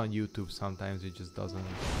 and still on YouTube sometimes it just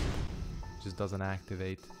doesn't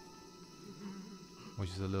activate, which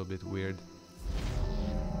is a little bit weird.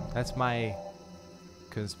 That's my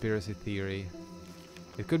conspiracy theory.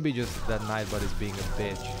 It could be just that Nightbot is being a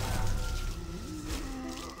bitch.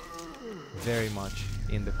 Very much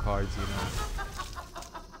in the cards, you know.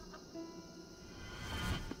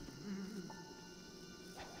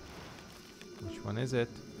 Which one is it?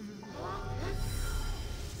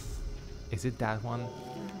 Is it that one?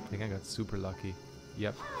 I think I got super lucky.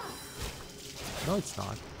 Yep. No, it's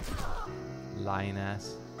not. Lying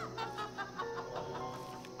ass.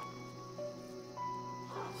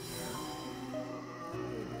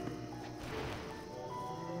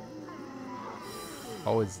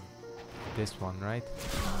 Oh, it's this one, right?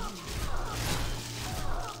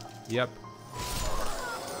 Yep.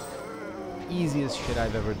 easiest shit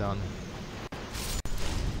I've ever done.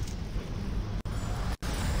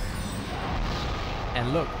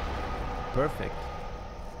 And look, perfect.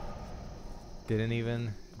 Didn't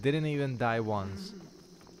even die once.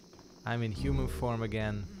 I'm in human form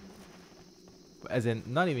again. As in,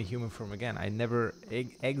 not even human form again. I never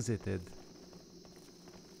exited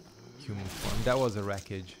human form. That was a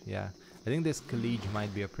wreckage, yeah. I think this Khalij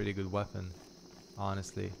might be a pretty good weapon,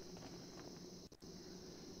 honestly.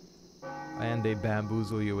 And they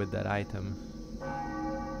bamboozle you with that item.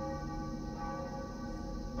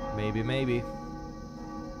 Maybe, maybe.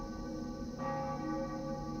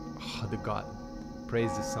 Oh, the god.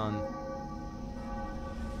 Praise the sun.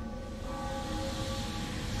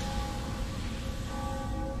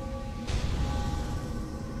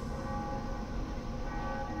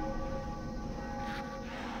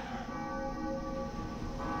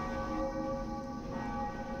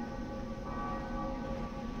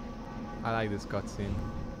 I like this cutscene.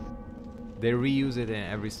 They reuse it in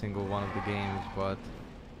every single one of the games, but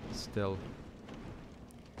still.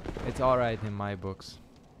 It's alright in my books.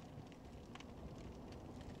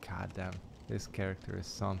 God damn, this character is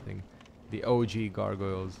something. The OG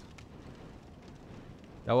gargoyles.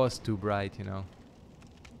 That was too bright, you know.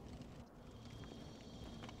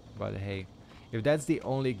 But hey, if that's the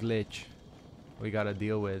only glitch we gotta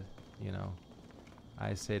deal with, you know,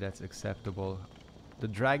 I say that's acceptable. The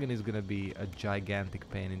dragon is gonna be a gigantic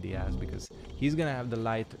pain in the ass because he's gonna have the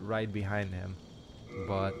light right behind him.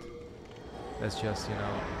 But that's just, you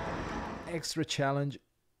know, extra challenge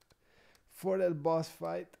for that boss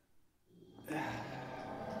fight.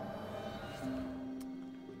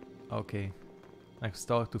 Okay, let's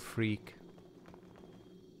talk to Freak.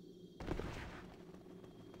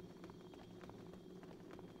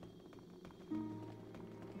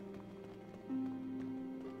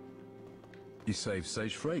 You saved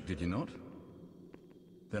Sage Frake, did you not?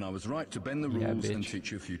 Then I was right to bend the rules and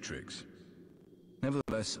teach you a few tricks.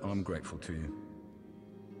 Nevertheless, I'm grateful to you.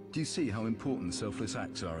 Do you see how important selfless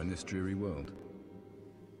acts are in this dreary world?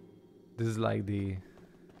 This is like the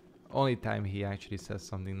only time he actually says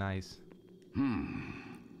something nice.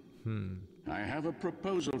 I have a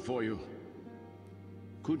proposal for you.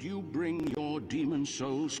 Could you bring your demon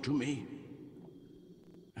souls to me?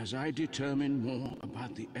 As I determine more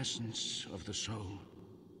about the essence of the soul,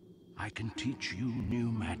 I can teach you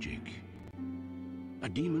new magic. A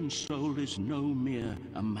demon soul is no mere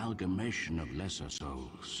amalgamation of lesser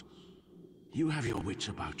souls. You have your wits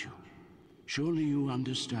about you. Surely you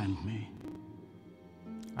understand me?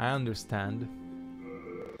 I understand.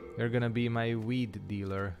 You're gonna be my weed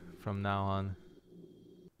dealer from now on.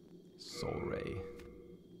 Soul Ray.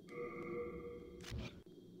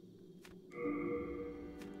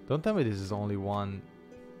 Don't tell me this is only one.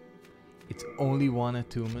 It's only one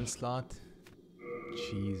attunement slot?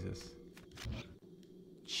 Jesus.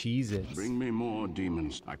 Cheez-Its. Bring me more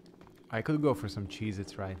demons. I could go for some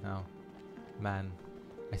Cheez-Its right now. Man.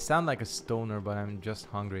 I sound like a stoner, but I'm just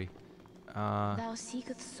hungry. Thou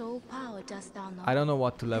seekest soul power, dost thou not? I don't know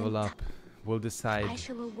what to level up. We'll decide. I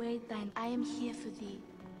shall await thine. I am here for thee.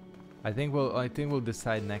 I think we'll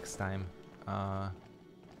decide next time.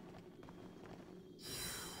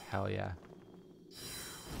 Hell yeah.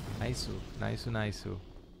 Nice.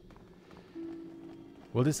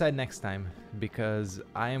 We'll decide next time, because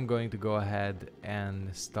I am going to go ahead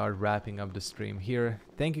and start wrapping up the stream here.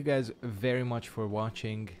 Thank you guys very much for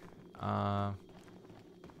watching.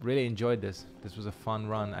 Really enjoyed this. This was a fun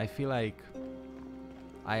run. I feel like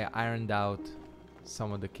I ironed out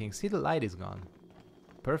some of the kinks. See, the light is gone.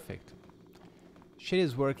 Perfect. Shit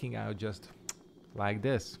is working out just like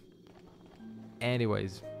this.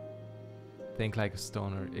 Anyways, think like a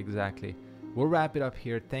stoner, exactly. We'll wrap it up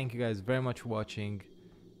here. Thank you guys very much for watching.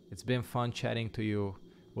 It's been fun chatting to you.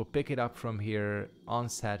 We'll pick it up from here on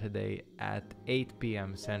Saturday at 8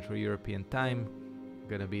 p.m. Central European Time.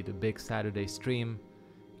 Gonna be the big Saturday stream.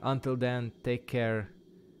 Until then, take care.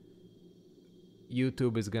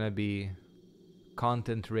 YouTube is gonna be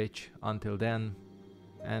content rich until then.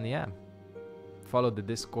 And yeah, follow the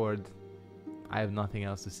Discord. I have nothing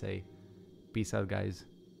else to say. Peace out, guys.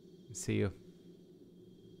 See you.